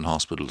the Dublin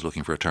hospitals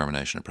looking for a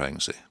termination of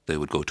pregnancy. They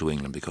would go to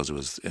England because it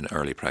was in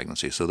early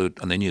pregnancy,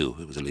 and they knew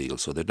it was illegal,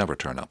 so they'd never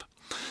turn up.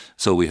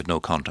 So we had no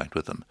contact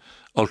with them.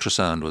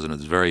 Ultrasound was in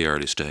its very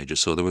early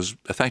stages, so there was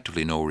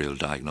effectively no real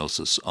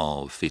diagnosis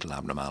of fetal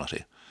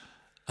abnormality.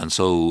 And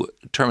so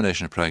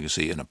termination of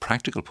pregnancy, in a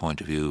practical point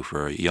of view,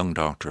 for a young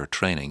doctor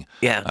training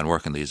and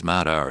working these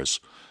mad hours,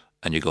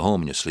 and you go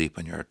home and you sleep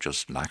and you're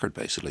just knackered,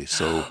 basically.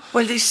 So,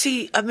 well, you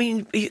see,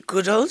 you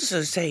could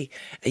also say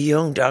a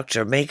young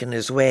doctor making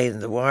his way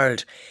in the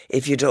world,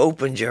 if you'd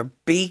opened your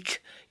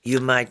beak, you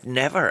might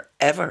never,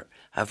 ever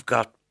have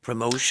got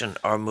promotion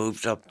or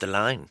moved up the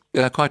line.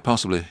 Yeah, quite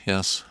possibly,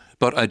 yes.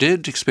 But I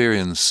did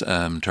experience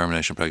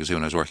termination of pregnancy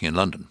when I was working in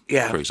London,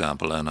 for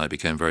example, and I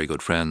became very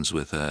good friends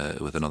with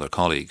another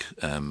colleague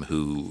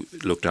who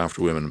looked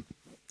after women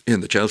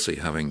in the Chelsea,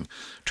 having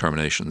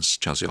terminations,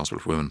 Chelsea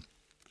Hospital for Women,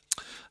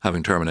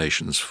 having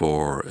terminations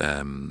for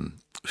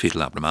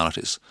fetal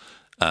abnormalities.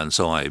 And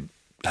so I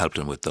helped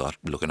him with that,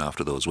 looking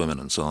after those women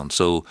and so on.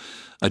 So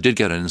I did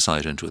get an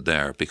insight into it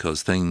there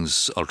because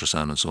things,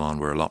 ultrasound and so on,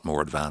 were a lot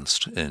more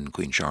advanced in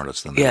Queen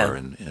Charlotte's than they were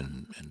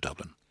in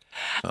Dublin.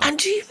 So. And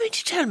do you mean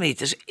to tell me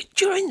that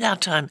during that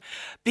time,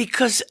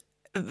 because,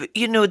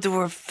 there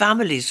were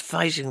families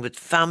fighting with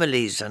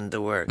families and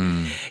there were,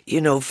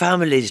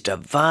 families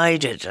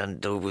divided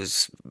and there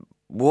was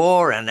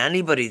war, and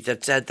anybody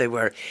that said they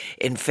were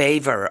in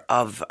favour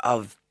of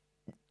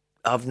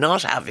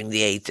not having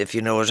the eighth, if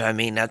you know what I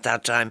mean, at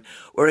that time,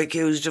 were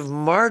accused of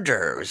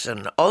murders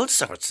and all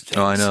sorts of things.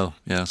 Oh, I know.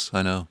 Yes,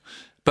 I know.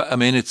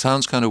 But, it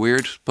sounds kind of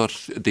weird,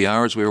 but the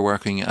hours we were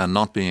working and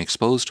not being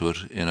exposed to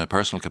it in a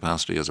personal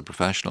capacity as a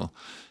professional,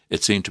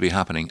 it seemed to be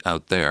happening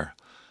out there.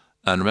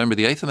 And remember,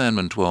 the Eighth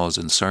Amendment was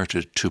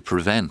inserted to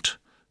prevent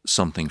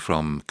something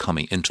from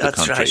coming into the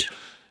country. Right.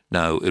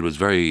 Now, it was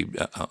very,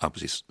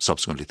 obviously,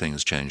 subsequently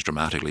things changed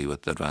dramatically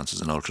with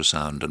advances in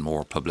ultrasound and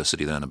more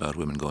publicity then about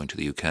women going to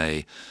the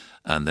UK,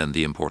 and then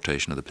the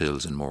importation of the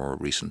pills in more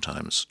recent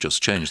times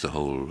just changed the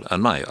whole,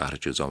 and my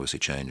attitudes obviously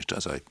changed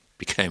as I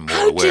became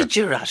more aware. How did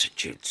your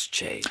attitudes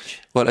change?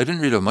 Well, I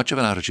didn't really have much of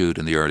an attitude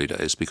in the early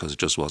days because it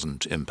just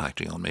wasn't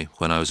impacting on me.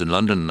 When I was in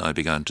London, I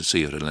began to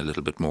see it in a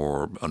little bit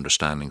more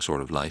understanding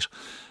sort of light.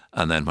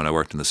 And then when I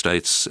worked in the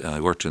States, I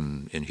worked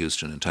in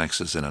Houston in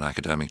Texas in an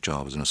academic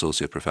job as an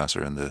associate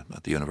professor at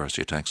the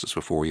University of Texas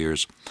for 4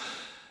 years.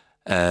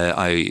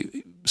 I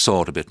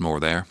saw it a bit more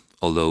there,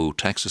 although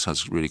Texas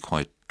has really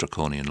quite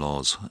draconian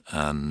laws.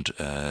 And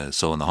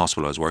so in the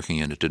hospital I was working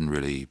in,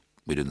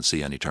 we didn't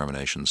see any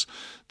terminations.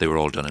 They were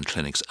all done in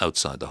clinics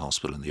outside the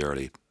hospital in the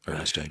early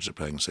stages of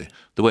pregnancy,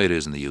 the way it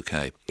is in the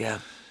UK. Yeah.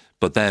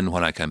 But then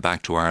when I came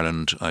back to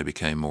Ireland, I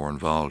became more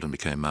involved and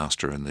became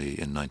master in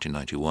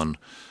 1991.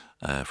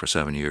 For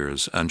 7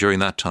 years. And during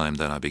that time,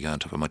 then I began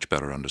to have a much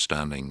better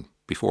understanding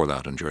before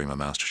that and during my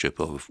mastership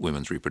of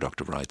women's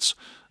reproductive rights.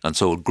 And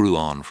so it grew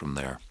on from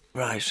there.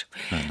 Right.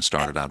 And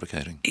started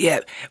advocating.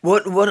 Yeah.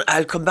 One,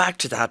 I'll come back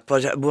to that,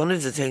 but one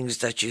of the things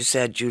that you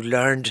said you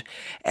learned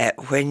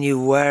when you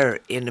were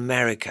in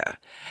America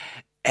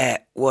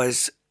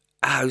was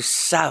how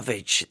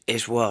savage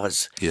it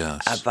was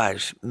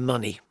about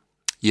money.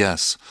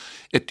 Yes.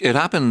 It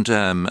happened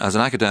as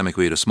an academic.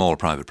 We had a small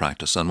private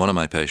practice, and one of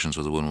my patients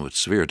was a woman with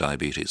severe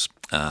diabetes,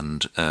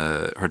 and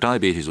her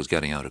diabetes was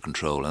getting out of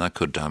control, and that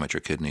could damage her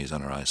kidneys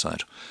and her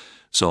eyesight.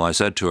 So I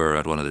said to her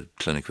at one of the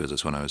clinic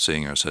visits when I was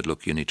seeing her, I said,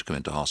 look, you need to come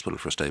into hospital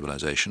for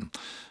stabilisation.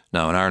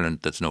 Now, in Ireland,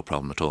 that's no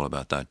problem at all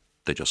about that.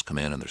 They just come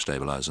in and they're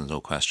stabilised and no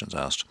questions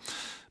asked.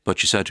 But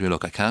she said to me,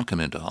 look, I can't come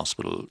into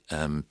hospital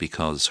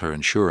because her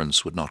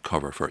insurance would not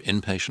cover for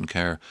inpatient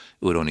care.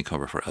 It would only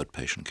cover for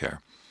outpatient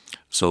care.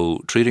 So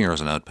treating her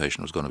as an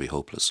outpatient was going to be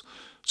hopeless.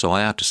 So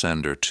I had to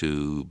send her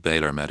to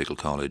Baylor Medical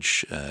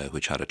College,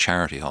 which had a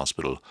charity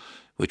hospital,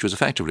 which was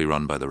effectively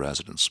run by the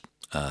residents,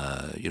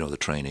 the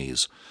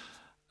trainees.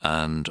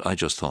 And I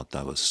just thought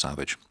that was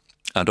savage.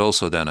 And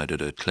also then I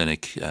did a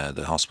clinic,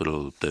 the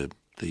hospital, the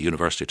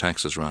University of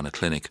Texas ran a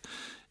clinic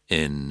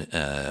in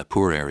a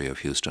poor area of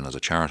Houston as a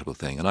charitable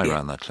thing. And I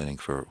ran that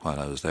clinic for while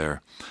I was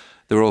there.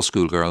 They were all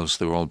schoolgirls,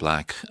 they were all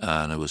black,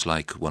 and it was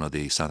like one of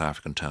the South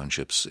African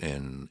townships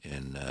in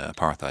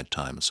apartheid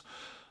times.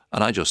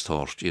 And I just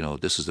thought,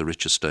 this is the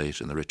richest state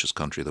in the richest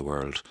country of the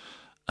world,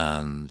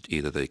 and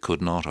either they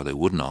could not or they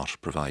would not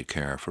provide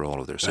care for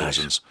all of their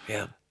citizens. Right.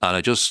 Yeah. And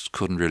I just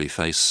couldn't really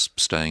face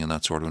staying in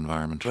that sort of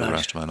environment for the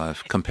rest of my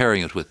life,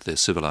 comparing it with the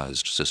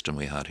civilised system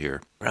we had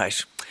here.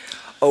 Right.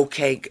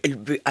 Okay,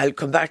 I'll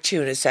come back to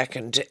you in a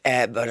second,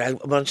 but I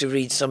want to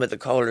read some of the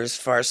callers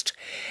first.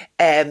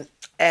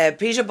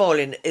 Peter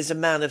Boylan is a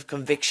man of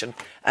conviction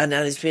and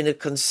has been a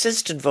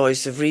consistent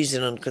voice of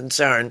reason and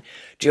concern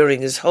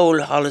during his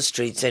whole Holles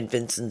Street St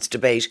Vincent's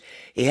debate.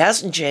 He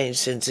hasn't changed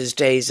since his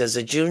days as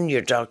a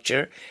junior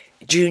doctor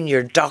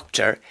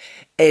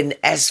in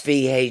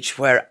SVH,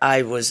 where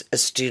I was a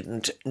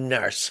student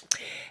nurse.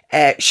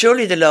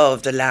 Surely the law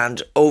of the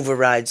land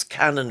overrides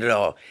canon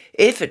law.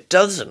 If it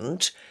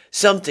doesn't,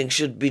 something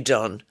should be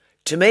done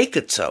to make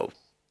it so.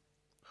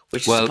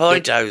 Which is the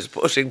point I was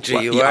putting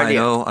to you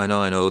earlier. I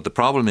know. The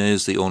problem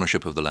is the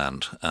ownership of the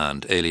land,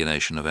 and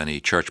alienation of any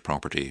church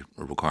property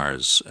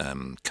requires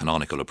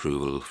canonical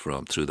approval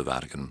through the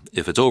Vatican.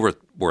 If it's worth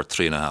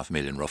 $3.5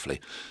 million roughly,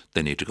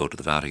 they need to go to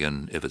the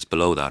Vatican. If it's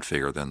below that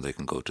figure, then they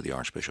can go to the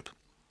Archbishop.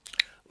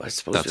 I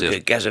suppose they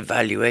could get a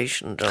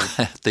valuation done.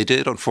 They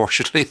did,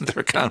 unfortunately, in their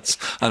accounts.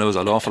 And it was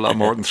an awful lot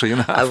more than $3.5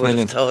 million. I would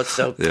have thought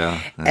so.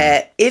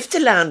 Yeah. If the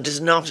land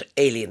is not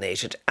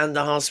alienated and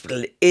the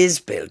hospital is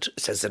built,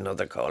 says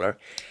another caller,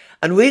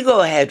 and we go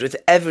ahead with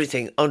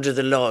everything under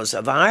the laws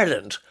of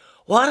Ireland,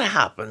 what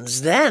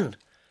happens then?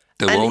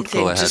 They won't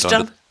go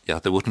ahead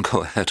they wouldn't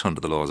go ahead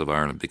under the laws of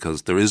Ireland,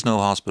 because there is no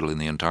hospital in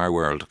the entire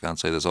world, I can't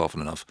say this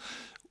often enough,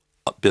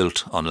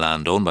 built on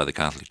land owned by the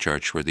Catholic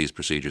Church where these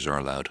procedures are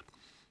allowed.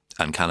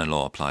 And canon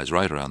law applies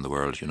right around the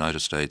world, United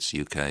States,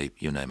 UK,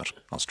 you name it,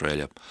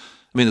 Australia.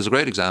 I mean, there's a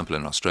great example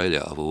in Australia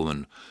of a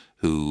woman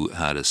who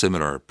had a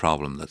similar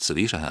problem that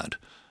Savita had.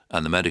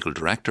 And the medical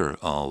director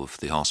of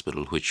the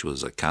hospital, which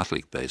was a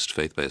Catholic-based,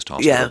 faith-based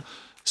hospital,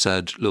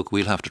 said, look,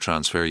 we'll have to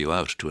transfer you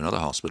out to another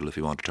hospital if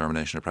you want a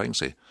termination of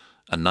pregnancy.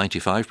 And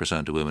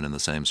 95% of women in the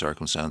same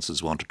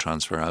circumstances want to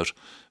transfer out.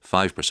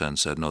 5%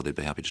 said no, they'd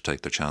be happy to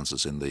take their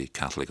chances in the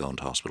Catholic-owned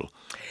hospital,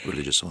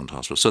 religious-owned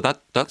hospital. So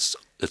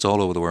it's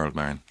all over the world,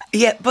 Marion.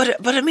 Yeah, but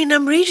I mean,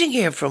 I'm reading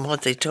here from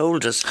what they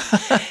told us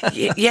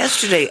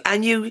yesterday,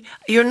 and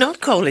you're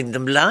not calling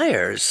them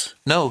liars.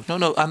 No,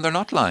 and they're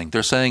not lying.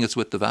 They're saying it's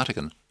with the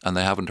Vatican, and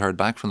they haven't heard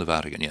back from the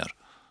Vatican yet.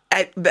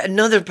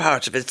 Another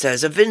part of it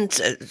says, a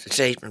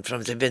statement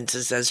from St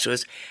Vincent says to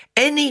us,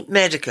 any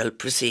medical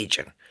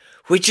procedure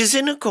which is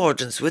in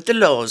accordance with the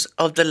laws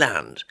of the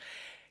land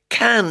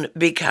can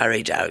be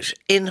carried out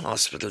in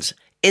hospitals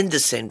in the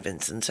St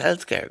Vincent's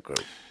Healthcare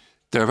Group.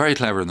 They're very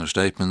clever in their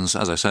statements,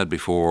 as I said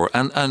before,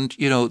 and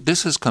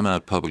this has come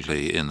out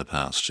publicly in the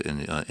past in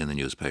the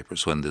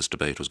newspapers when this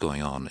debate was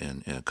going on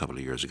in a couple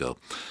of years ago.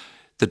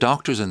 The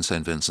doctors in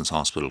St Vincent's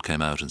Hospital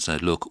came out and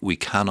said, look, we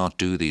cannot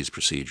do these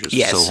procedures.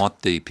 Yes. So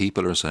what the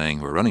people are saying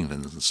who are running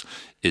Vincent's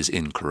is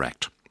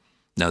incorrect.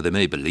 Now, they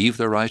may believe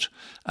they're right,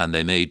 and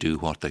they may do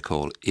what they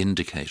call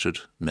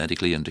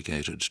medically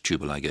indicated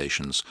tubal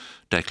ligations.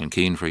 Declan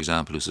Keane, for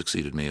example, who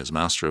succeeded me as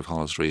master of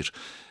Holles Street,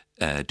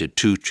 did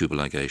 2 tubal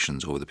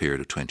ligations over the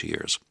period of 20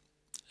 years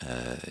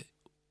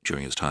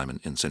during his time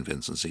in St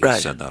Vincent's. He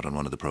said that on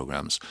one of the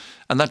programmes.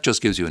 And that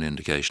just gives you an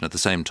indication. At the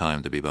same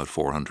time, there'd be about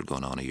 400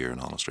 going on a year in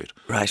Holles Street.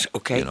 Right,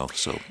 okay.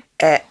 So...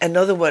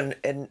 another one,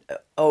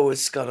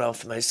 it's gone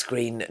off my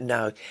screen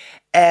now.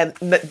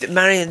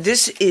 Marion,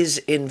 this is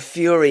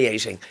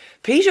infuriating.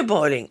 Peter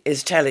Boylan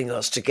is telling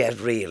us to get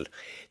real.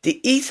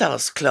 The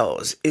ethos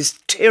clause is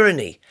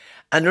tyranny.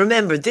 And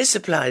remember, this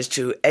applies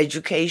to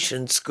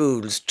education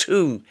schools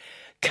too.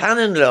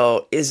 Canon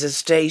law is a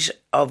state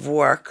at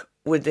work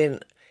within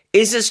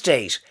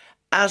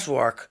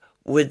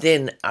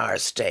our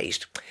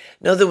state.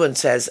 Another one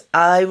says,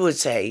 I would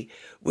say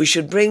we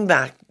should bring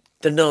back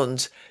the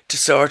nuns to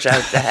sort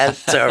out the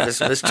health service,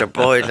 Mr.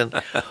 Boylan.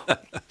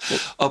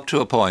 Up to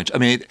a point. I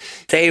mean,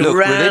 they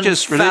ran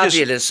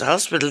fabulous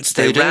hospitals.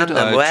 They ran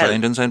them well. I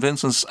trained in St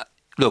Vincent's.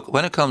 Look,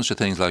 when it comes to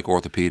things like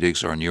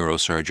orthopaedics or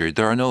neurosurgery,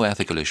 there are no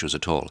ethical issues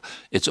at all.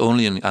 It's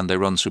only and they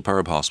run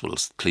superb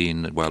hospitals,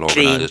 clean, well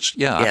organised.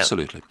 Yeah,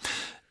 absolutely.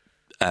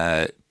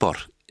 But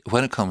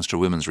when it comes to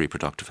women's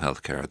reproductive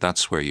health care,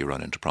 that's where you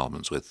run into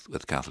problems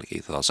with Catholic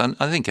ethos, and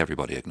I think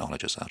everybody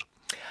acknowledges that.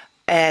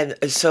 And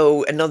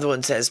so another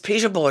one says,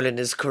 Peter Boylan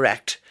is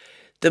correct.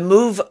 The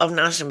move of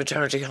National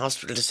Maternity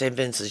Hospital to St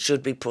Vincent's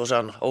should be put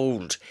on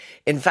hold.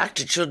 In fact,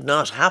 it should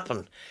not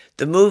happen.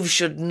 The move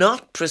should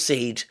not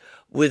proceed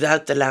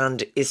without the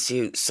land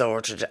issue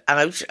sorted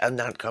out, and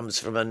that comes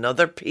from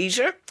another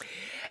Peter.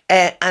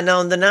 And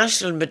on the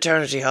National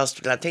Maternity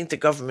Hospital, I think the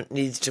government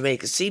needs to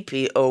make a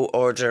CPO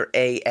order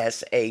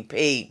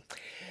ASAP.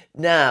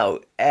 Now,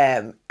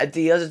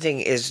 the other thing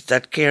is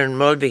that Kieran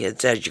Mulvey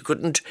had said you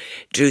couldn't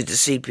do the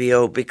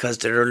CPO because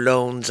there are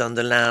loans on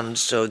the land,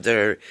 so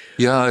they're...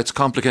 Yeah, it's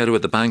complicated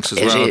with the banks as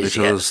well,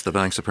 because the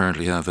banks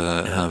apparently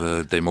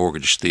they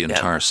mortgaged the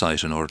entire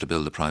site in order to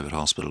build a private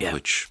hospital,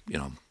 which,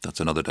 that's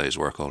another day's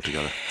work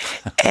altogether.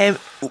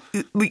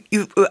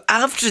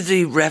 After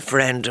the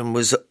referendum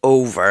was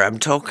over, I'm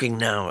talking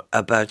now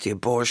about the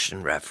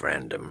abortion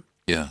referendum.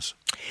 Yes.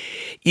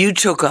 You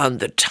took on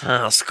the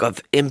task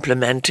of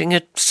implementing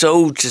it,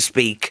 so to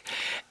speak,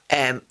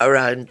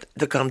 around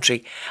the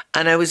country.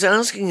 And I was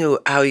asking you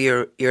how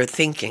your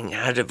thinking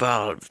had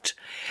evolved.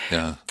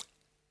 Yeah.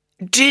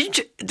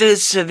 Did the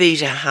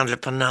Savita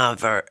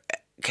Handlepanavar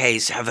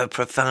case have a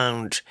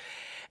profound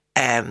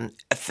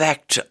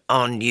effect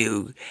on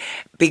you?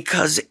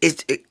 Because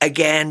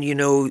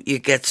you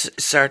get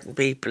certain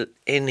people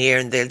in here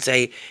and they'll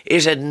say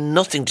it had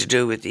nothing to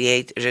do with the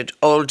 8th, it had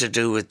all to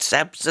do with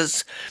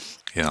sepsis.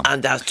 Yeah.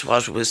 And that's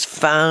what was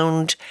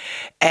found.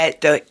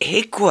 The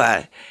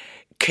HIQA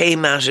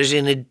came at it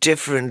in a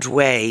different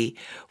way,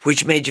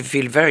 which made you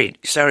feel very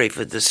sorry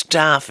for the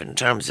staff in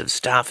terms of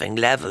staffing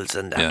levels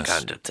and that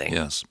kind of thing.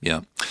 Yes,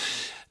 yeah.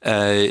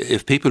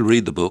 If people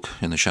read the book,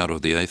 In the Shadow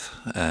of the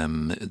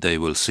 8th, they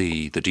will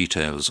see the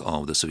details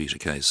of the Savita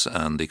case.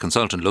 And the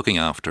consultant looking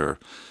after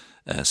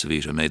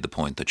Savita made the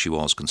point that she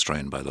was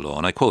constrained by the law.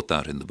 And I quote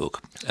that in the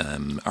book.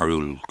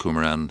 Arul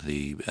Kumaran,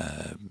 the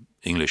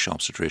English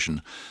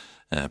obstetrician,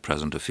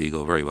 president of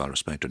FIGO, very well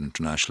respected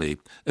internationally,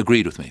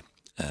 agreed with me.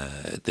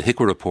 The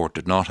HIQA report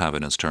did not have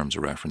in its terms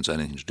of reference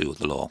anything to do with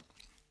the law.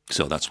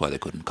 So that's why they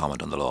couldn't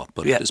comment on the law.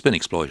 But it's been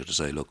exploited to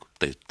say, look,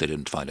 they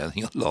didn't find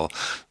anything in the law.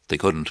 They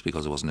couldn't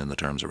because it wasn't in the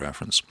terms of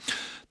reference.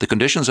 The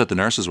conditions that the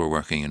nurses were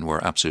working in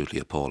were absolutely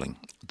appalling.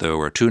 There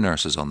were 2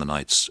 nurses on the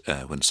nights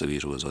when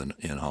Savita was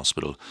in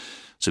hospital.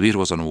 Savita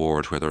was on a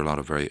ward where there were a lot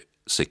of very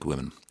sick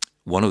women.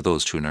 One of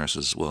those 2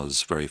 nurses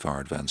was very far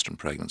advanced in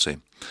pregnancy.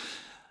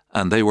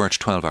 And they worked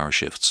 12-hour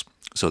shifts.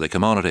 So they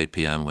come on at 8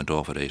 p.m, went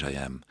off at 8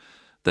 a.m.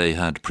 They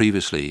had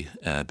previously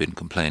been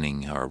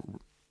complaining, I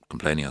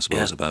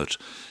suppose, about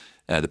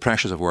the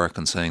pressures of work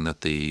and saying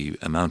that the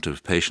amount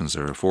of patients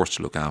they're forced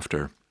to look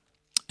after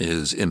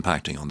is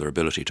impacting on their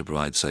ability to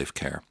provide safe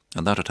care.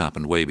 And that had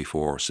happened way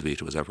before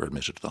Savita was ever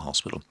admitted to the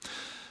hospital.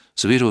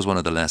 Savita was one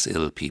of the less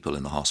ill people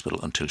in the hospital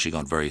until she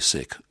got very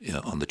sick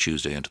on the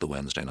Tuesday into the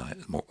Wednesday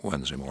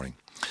morning.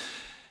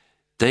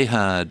 They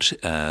had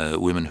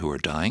women who were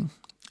dying.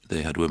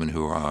 They had women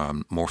who were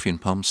on morphine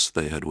pumps.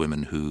 They had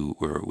women who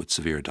were with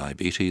severe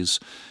diabetes,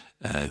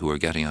 who were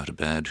getting out of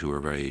bed, who were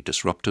very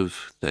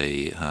disruptive.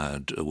 They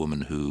had a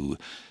woman who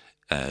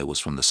was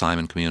from the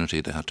Simon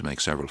community. They had to make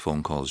several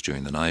phone calls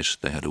during the night.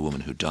 They had a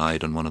woman who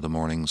died on one of the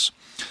mornings.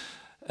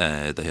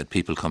 They had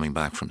people coming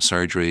back from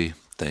surgery.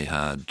 They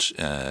had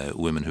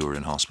women who were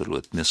in hospital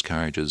with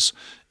miscarriages.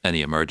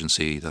 Any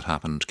emergency that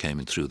happened came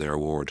in through their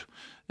ward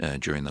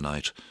during the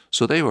night.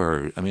 So they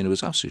were, it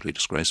was absolutely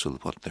disgraceful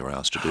what they were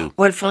asked to do.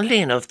 Well, funnily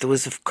enough, there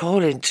was a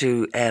call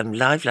into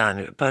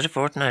Liveline about a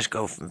fortnight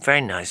ago from a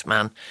very nice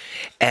man.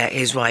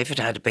 His wife had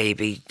had a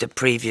baby the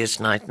previous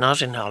night,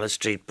 not in Holles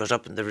Street, but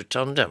up in the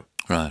Rotunda.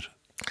 Right.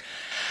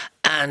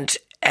 And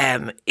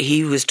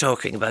he was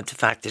talking about the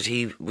fact that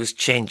he was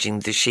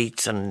changing the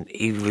sheets and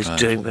he was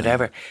doing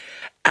whatever.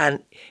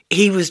 And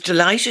he was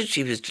delighted.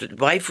 The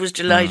wife was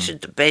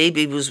delighted. The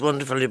baby was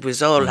wonderful. It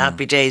was all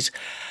happy days.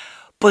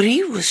 But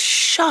he was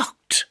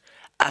shocked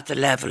at the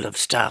level of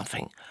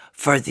staffing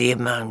for the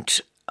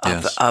amount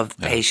of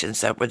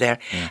patients that were there.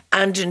 Yeah.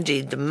 And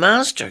indeed, the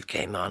master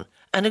came on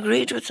and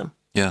agreed with them.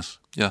 Yes,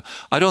 yeah.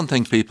 I don't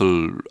think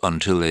people,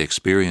 until they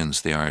experience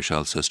the Irish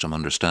health system,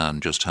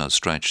 understand just how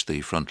stretched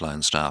the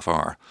frontline staff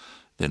are,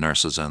 the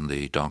nurses and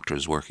the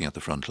doctors working at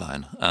the front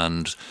line.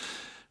 And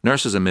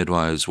nurses and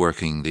midwives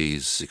working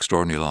these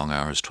extraordinarily long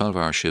hours,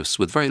 12-hour shifts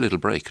with very little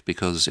break,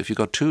 because if you've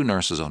got 2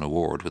 nurses on a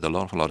ward with a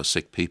lot of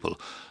sick people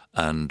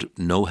and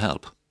no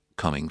help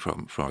coming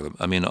from them.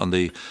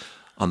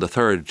 On the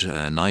third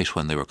night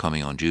when they were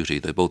coming on duty,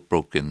 they both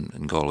broke in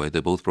Galway, they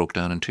both broke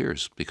down in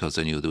tears because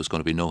they knew there was going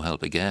to be no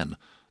help again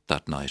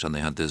that night, and they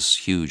had this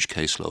huge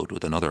caseload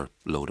with another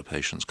load of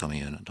patients coming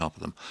in on top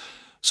of them.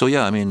 So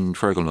yeah,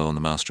 Fergal Nolan,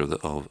 the master of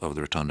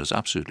the Rotunda, is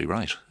absolutely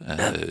right.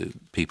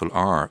 People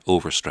are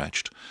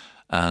overstretched,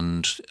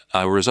 And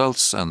our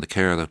results and the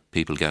care that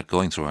people get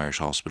going through Irish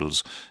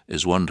hospitals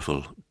is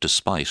wonderful,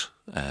 despite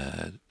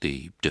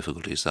the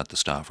difficulties that the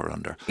staff are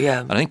under. Yeah.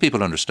 And I think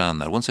people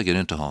understand that. Once they get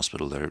into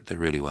hospital, they're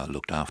really well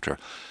looked after.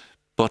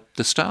 But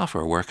the staff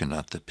are working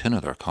at the pin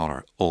of their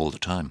collar all the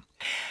time.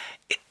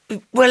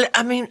 Well,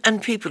 I mean,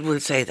 and people will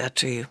say that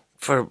to you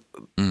for,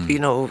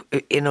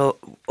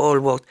 all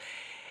walks.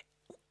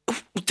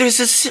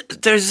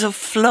 There's a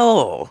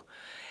flaw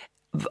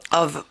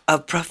of a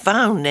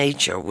profound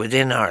nature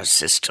within our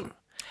system.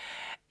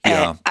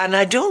 Yeah. And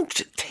I don't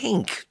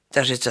think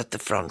that it's at the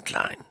front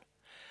line.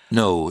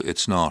 No,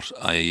 it's not.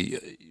 I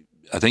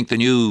think the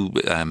new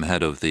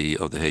head of the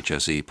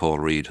HSE, Paul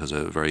Reid, has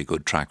a very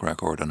good track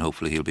record, and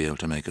hopefully he'll be able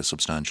to make a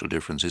substantial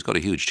difference. He's got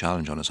a huge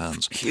challenge on his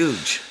hands.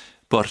 Huge.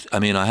 But, I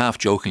mean, I half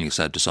jokingly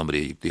said to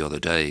somebody the other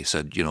day,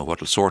 said, what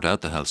will sort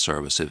out the health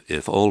service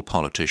if all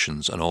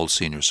politicians and all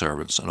senior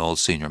servants and all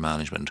senior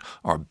management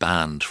are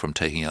banned from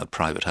taking out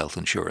private health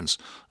insurance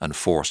and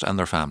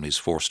their families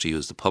forced to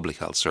use the public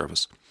health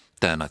service,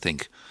 then I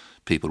think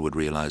people would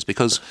realise.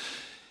 Because,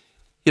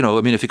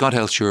 if you got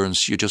health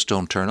insurance, you just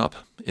don't turn up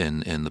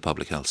in the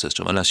public health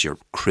system unless you're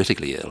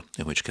critically ill,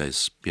 in which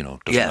case,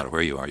 doesn't matter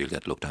where you are, you'll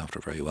get looked after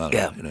very well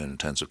in an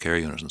intensive care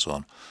unit and so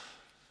on.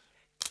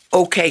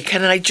 Okay,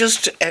 can I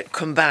just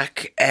come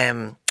back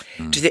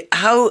to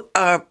how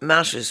are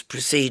matters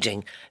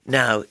proceeding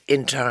now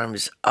in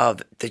terms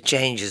of the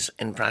changes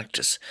in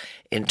practice,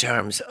 in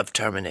terms of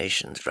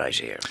terminations right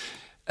here?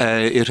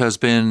 It has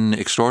been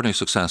extraordinarily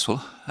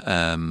successful.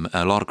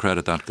 A lot of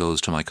credit that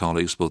goes to my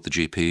colleagues, both the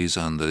GPs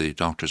and the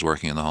doctors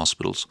working in the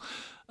hospitals,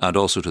 and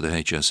also to the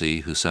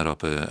HSE, who set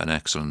up an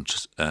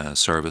excellent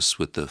service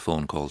with the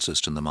phone call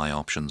system, the My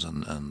Options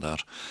and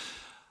that.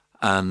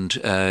 And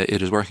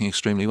it is working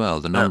extremely well.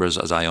 The numbers,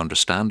 as I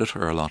understand it,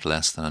 are a lot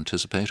less than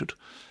anticipated.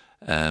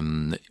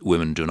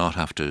 Women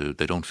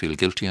they don't feel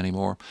guilty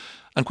anymore.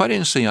 And quite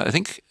interesting, I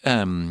think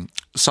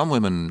some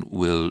women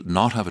will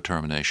not have a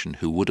termination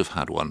who would have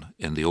had one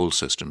in the old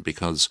system,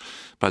 because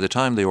by the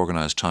time they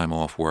organised time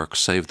off work,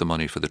 saved the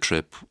money for the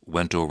trip,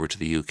 went over to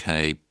the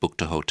UK,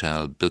 booked a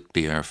hotel, booked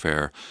the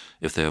airfare,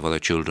 if they have other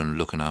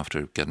children,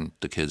 getting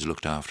the kids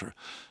looked after,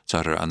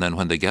 etc. And then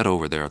when they get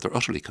over there, they're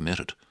utterly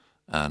committed.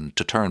 And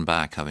to turn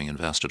back, having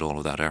invested all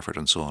of that effort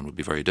and so on, would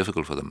be very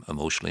difficult for them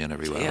emotionally and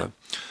every way. Yeah.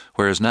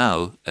 Whereas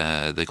now,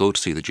 they go to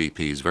see the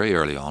GPs very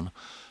early on,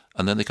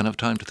 and then they can have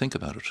time to think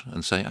about it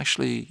and say,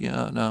 actually,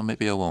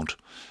 maybe I won't.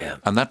 Yeah.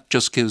 And that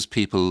just gives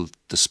people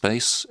the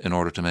space in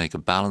order to make a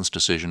balanced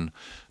decision,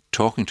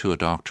 talking to a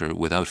doctor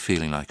without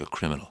feeling like a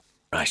criminal.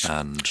 Right.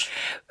 And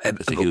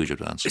it's a huge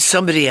advance.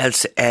 Somebody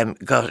else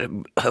got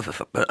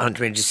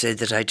onto me to say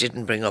that I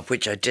didn't bring up,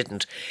 which I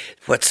didn't,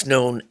 what's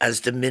known as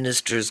the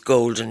Minister's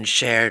Golden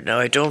Share. Now,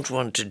 I don't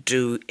want to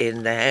do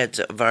in the heads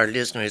of our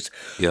listeners.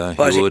 Yeah,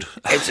 you would.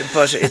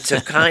 But it's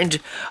a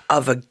kind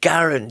of a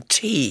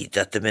guarantee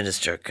that the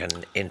Minister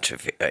can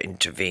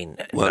intervene.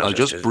 Well, I'll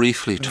just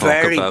briefly talk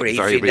about, very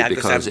briefly,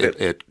 because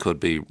it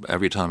could be,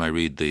 every time I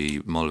read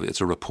the Mulvey,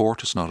 it's a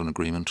report, it's not an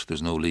agreement, it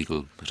has no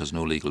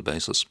legal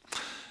basis.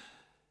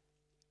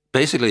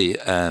 Basically,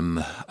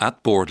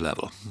 at board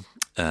level,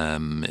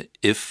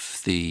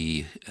 if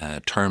the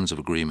terms of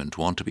agreement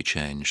want to be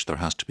changed, there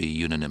has to be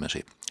unanimity.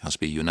 It has to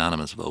be a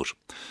unanimous vote.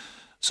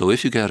 So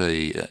if you get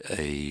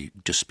a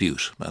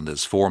dispute, and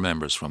there's 4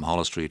 members from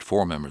Holles Street,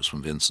 4 members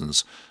from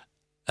Vincent's,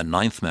 a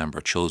 9th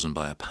member chosen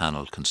by a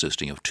panel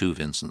consisting of 2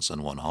 Vincent's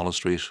and 1 Holles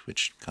Street,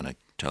 which kind of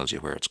tells you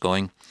where it's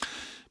going.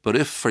 But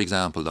if, for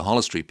example, the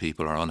Holles Street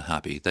people are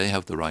unhappy, they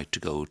have the right to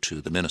go to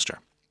the Minister.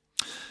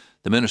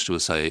 The Minister will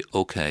say,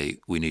 OK,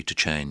 we need to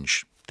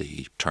change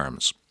the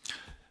terms.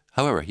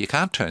 However, you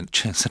can't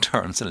change the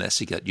terms unless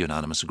you get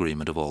unanimous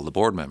agreement of all the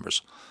board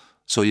members.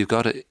 So you've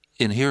got an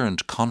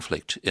inherent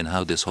conflict in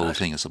how this whole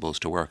thing is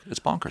supposed to work. It's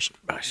bonkers.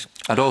 Right.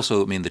 And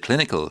also, the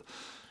clinical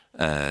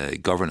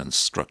governance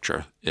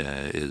structure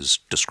is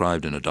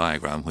described in a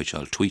diagram, which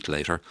I'll tweet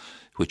later,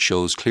 which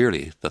shows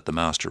clearly that the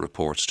Master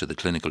reports to the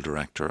clinical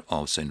director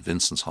of St.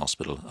 Vincent's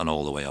Hospital and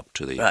all the way up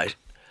to the... Right.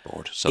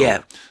 Board. So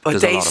yeah,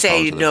 but they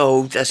say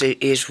no, that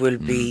it will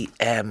be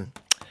it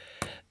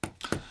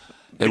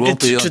won't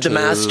be to the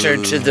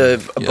Master, to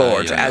the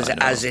board,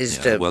 as is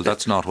the... Well,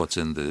 that's not what's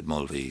in the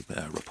Mulvey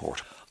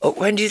report. Oh,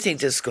 when do you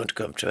think this is going to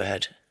come to a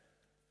head?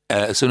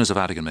 As soon as the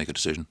Vatican make a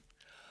decision.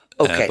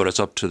 Okay. But it's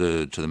up to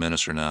the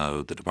Minister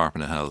now, the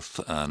Department of Health,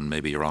 and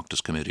maybe your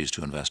Oireachtas committees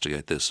to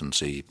investigate this and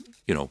see,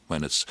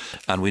 when it's...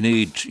 And we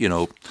need,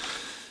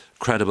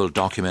 credible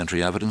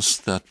documentary evidence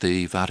that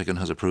the Vatican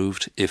has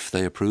approved, if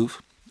they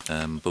approve.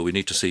 But we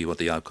need to see what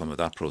the outcome of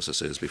that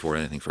process is before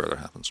anything further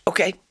happens.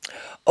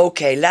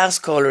 Okay, last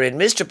caller in.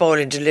 Mr.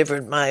 Boylan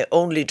delivered my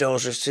only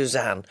daughter,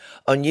 Suzanne,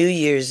 on New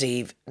Year's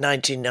Eve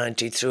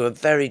 1990 through a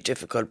very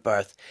difficult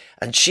birth.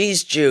 And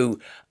she's due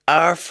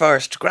our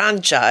first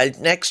grandchild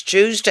next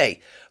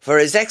Tuesday. For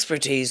his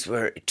expertise,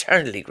 we're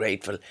eternally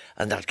grateful.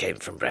 And that came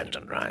from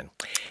Brendan Ryan.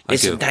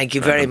 Thank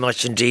you very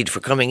much indeed for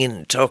coming in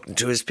and talking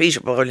to us,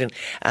 Peter Boylan.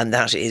 And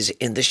that is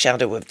In the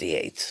Shadow of the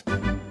Eighth.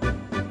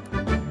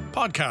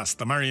 Podcast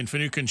The Marion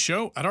Finucane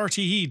Show at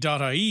rte.ie/radio.